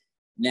panicked.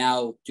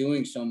 Now,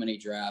 doing so many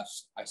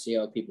drafts, I see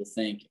how people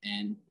think,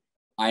 and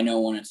I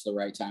know when it's the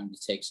right time to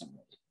take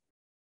somebody.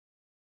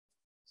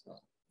 So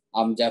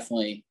I'm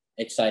definitely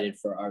excited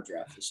for our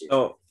draft this year.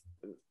 So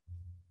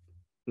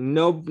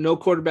no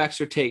quarterbacks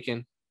are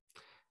taken.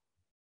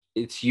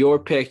 It's your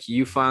pick.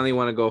 You finally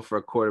want to go for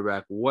a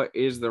quarterback. What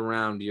is the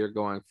round you're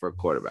going for a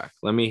quarterback?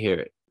 Let me hear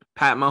it.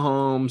 Pat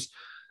Mahomes,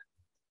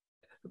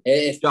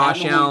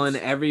 Josh Allen,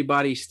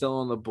 everybody's still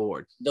on the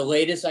board. The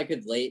latest I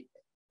could wait.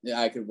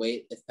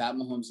 If Pat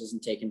Mahomes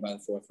isn't taken by the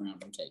fourth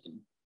round, I'm taking.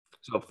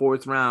 So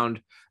fourth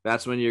round,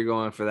 that's when you're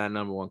going for that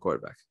number one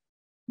quarterback.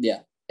 Yeah.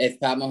 If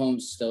Pat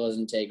Mahomes still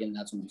isn't taken,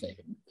 that's when I'm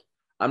taking.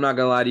 I'm not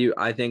going to lie to you.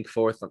 I think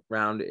fourth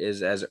round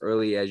is as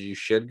early as you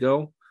should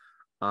go.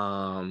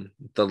 The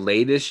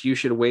latest you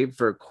should wait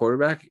for a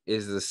quarterback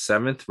is the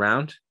seventh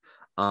round.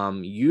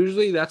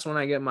 Usually that's when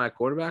I get my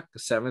quarterback, the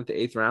seventh to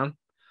eighth round.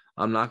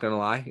 I'm not going to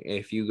lie.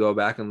 If you go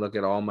back and look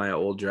at all my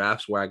old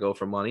drafts where I go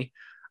for money,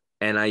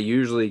 and I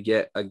usually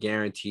get a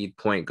guaranteed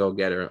point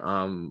go-getter.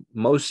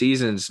 Most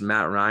seasons,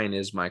 Matt Ryan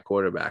is my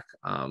quarterback.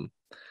 I'm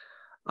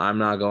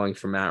not going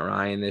for Matt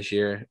Ryan this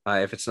year.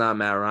 If it's not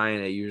Matt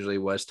Ryan, it usually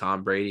was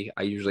Tom Brady.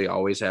 I usually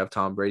always have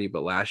Tom Brady,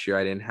 but last year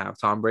I didn't have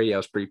Tom Brady. I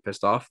was pretty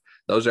pissed off.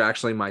 Those are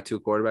actually my two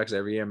quarterbacks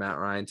every year, Matt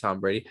Ryan, Tom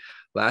Brady.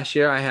 Last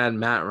year I had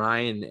Matt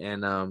Ryan,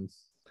 and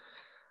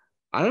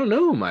I don't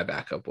know who my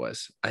backup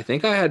was. I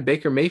think I had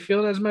Baker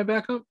Mayfield as my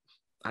backup.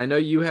 I know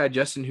you had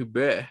Justin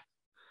Herbert.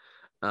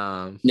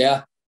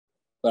 Yeah,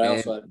 but I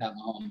also had Pat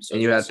Mahomes. So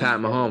and you had Pat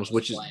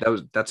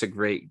Mahomes, that's a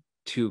great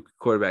two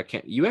quarterback.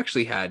 You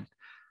actually had,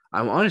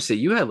 I'm honestly,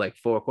 you had like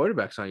four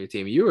quarterbacks on your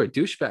team. You were a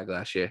douchebag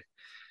last year.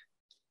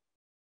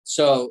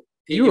 So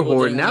you were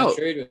hoarding out.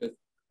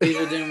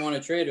 People didn't want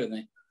to trade with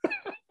me.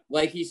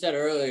 Like he said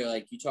earlier,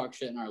 like you talk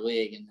shit in our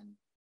league, and then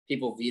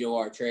people veto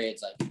our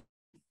trades. Like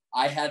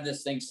I had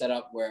this thing set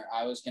up where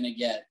I was going to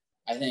get,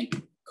 I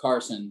think,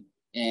 Carson.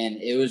 And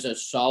it was a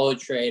solid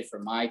trade for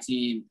my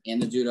team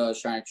and the dude I was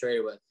trying to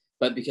trade with.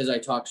 But because I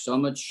talk so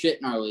much shit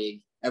in our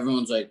league,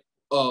 everyone's like,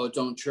 oh,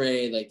 don't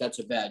trade. Like, that's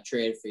a bad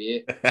trade for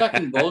you.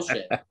 Fucking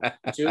bullshit.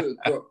 Two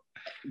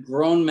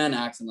grown men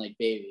acting like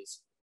babies.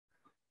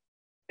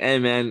 Hey,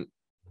 man,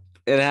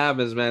 it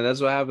happens, man.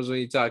 That's what happens when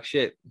you talk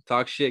shit.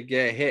 Talk shit,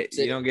 get hit.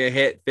 You don't get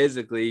hit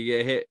physically. You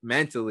get hit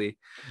mentally.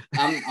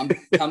 I'm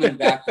coming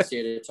back this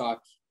year to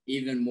talk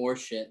even more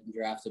shit and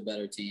draft a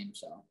better team.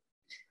 So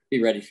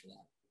be ready for that.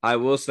 I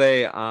will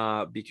say,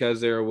 because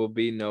there will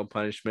be no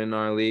punishment in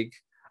our league,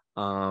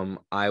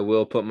 I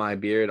will put my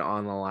beard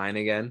on the line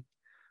again.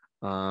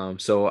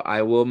 So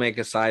I will make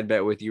a side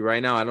bet with you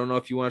right now. I don't know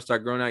if you want to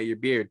start growing out your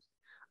beard.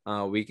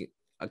 We can,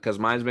 because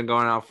mine's been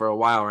going out for a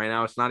while. Right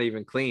now, it's not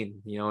even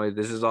clean. You know,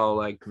 this is all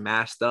like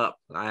masked up.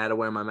 I had to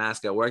wear my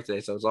mask at work today,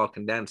 so it's all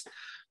condensed.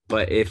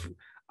 But if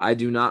I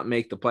do not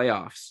make the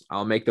playoffs,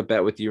 I'll make the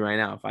bet with you right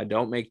now. If I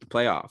don't make the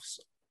playoffs,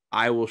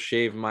 I will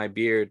shave my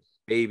beard.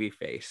 Baby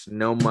face,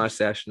 no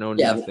mustache,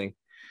 nothing.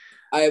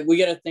 We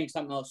gotta think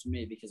something else for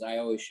me because I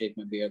always shave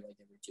my beard like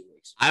every 2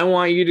 weeks. I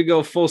want you to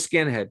go full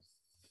skinhead.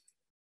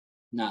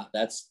 No,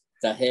 that's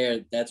the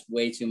hair. That's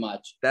way too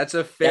much. That's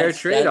a fair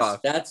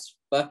trade-off. That's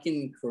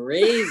fucking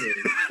crazy.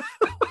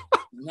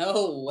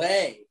 No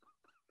way.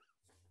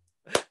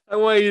 I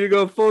want you to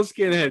go full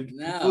skinhead.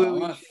 No, I'm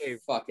not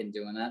fucking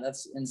doing that.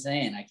 That's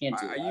insane. I can't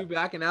do that. Are you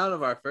backing out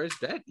of our first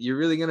bet? You're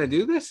really gonna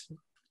do this?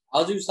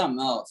 I'll do something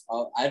else.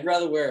 I'd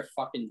rather wear a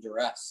fucking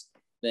dress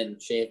than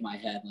shave my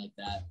head like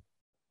that.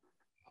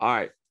 All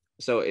right.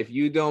 So if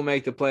you don't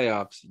make the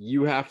playoffs,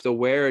 you have to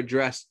wear a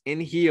dress in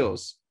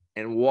heels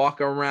and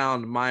walk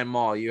around my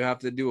mall. You have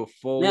to do a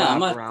full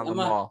lap around the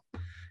mall.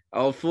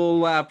 A full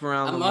lap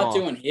around the mall. I'm not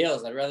doing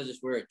heels. I'd rather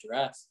just wear a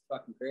dress.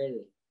 Fucking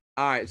crazy.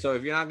 All right. So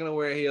if you're not going to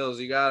wear heels,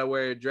 you got to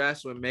wear a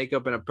dress with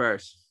makeup and a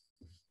purse.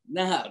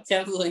 No,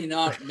 definitely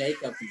not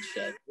makeup and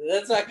shit.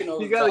 That's not going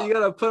to You got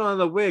to put on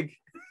the wig.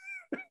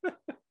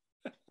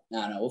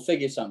 No, we'll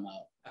figure something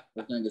out.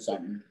 We'll think of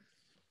something.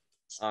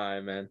 All right,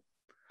 man.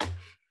 All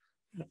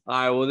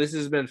right, well, this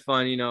has been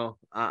fun. You know,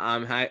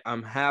 I'm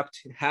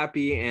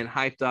happy and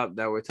hyped up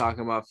that we're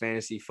talking about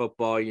fantasy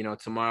football. You know,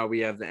 tomorrow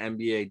we have the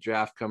NBA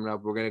draft coming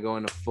up. We're gonna go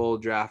into full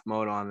draft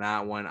mode on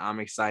that one. I'm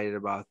excited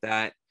about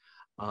that.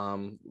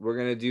 We're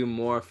gonna do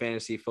more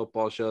fantasy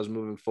football shows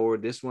moving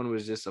forward. This one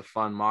was just a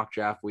fun mock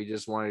draft. We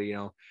just wanted, you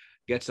know,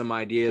 get some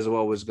ideas of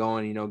what was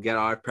going, you know, get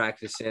our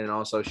practice in and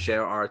also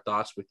share our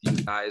thoughts with you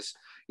guys.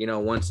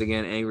 once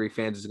again, Angry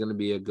Fans is going to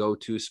be a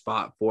go-to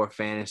spot for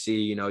fantasy.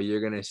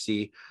 You're going to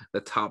see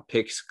the top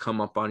picks come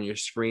up on your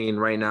screen.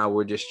 Right now,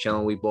 we're just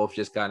chilling. We both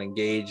just got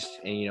engaged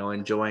and,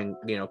 enjoying,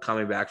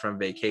 coming back from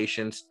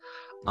vacations.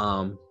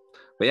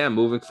 But yeah,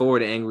 moving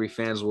forward, Angry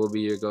Fans will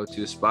be your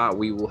go-to spot.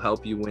 We will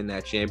help you win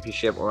that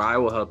championship, or I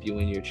will help you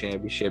win your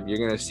championship. You're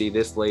going to see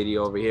this lady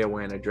over here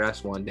wearing a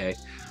dress one day.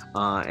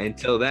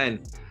 Until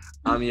then,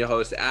 I'm your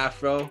host,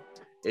 Afro.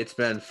 It's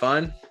been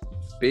fun.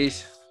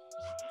 Peace.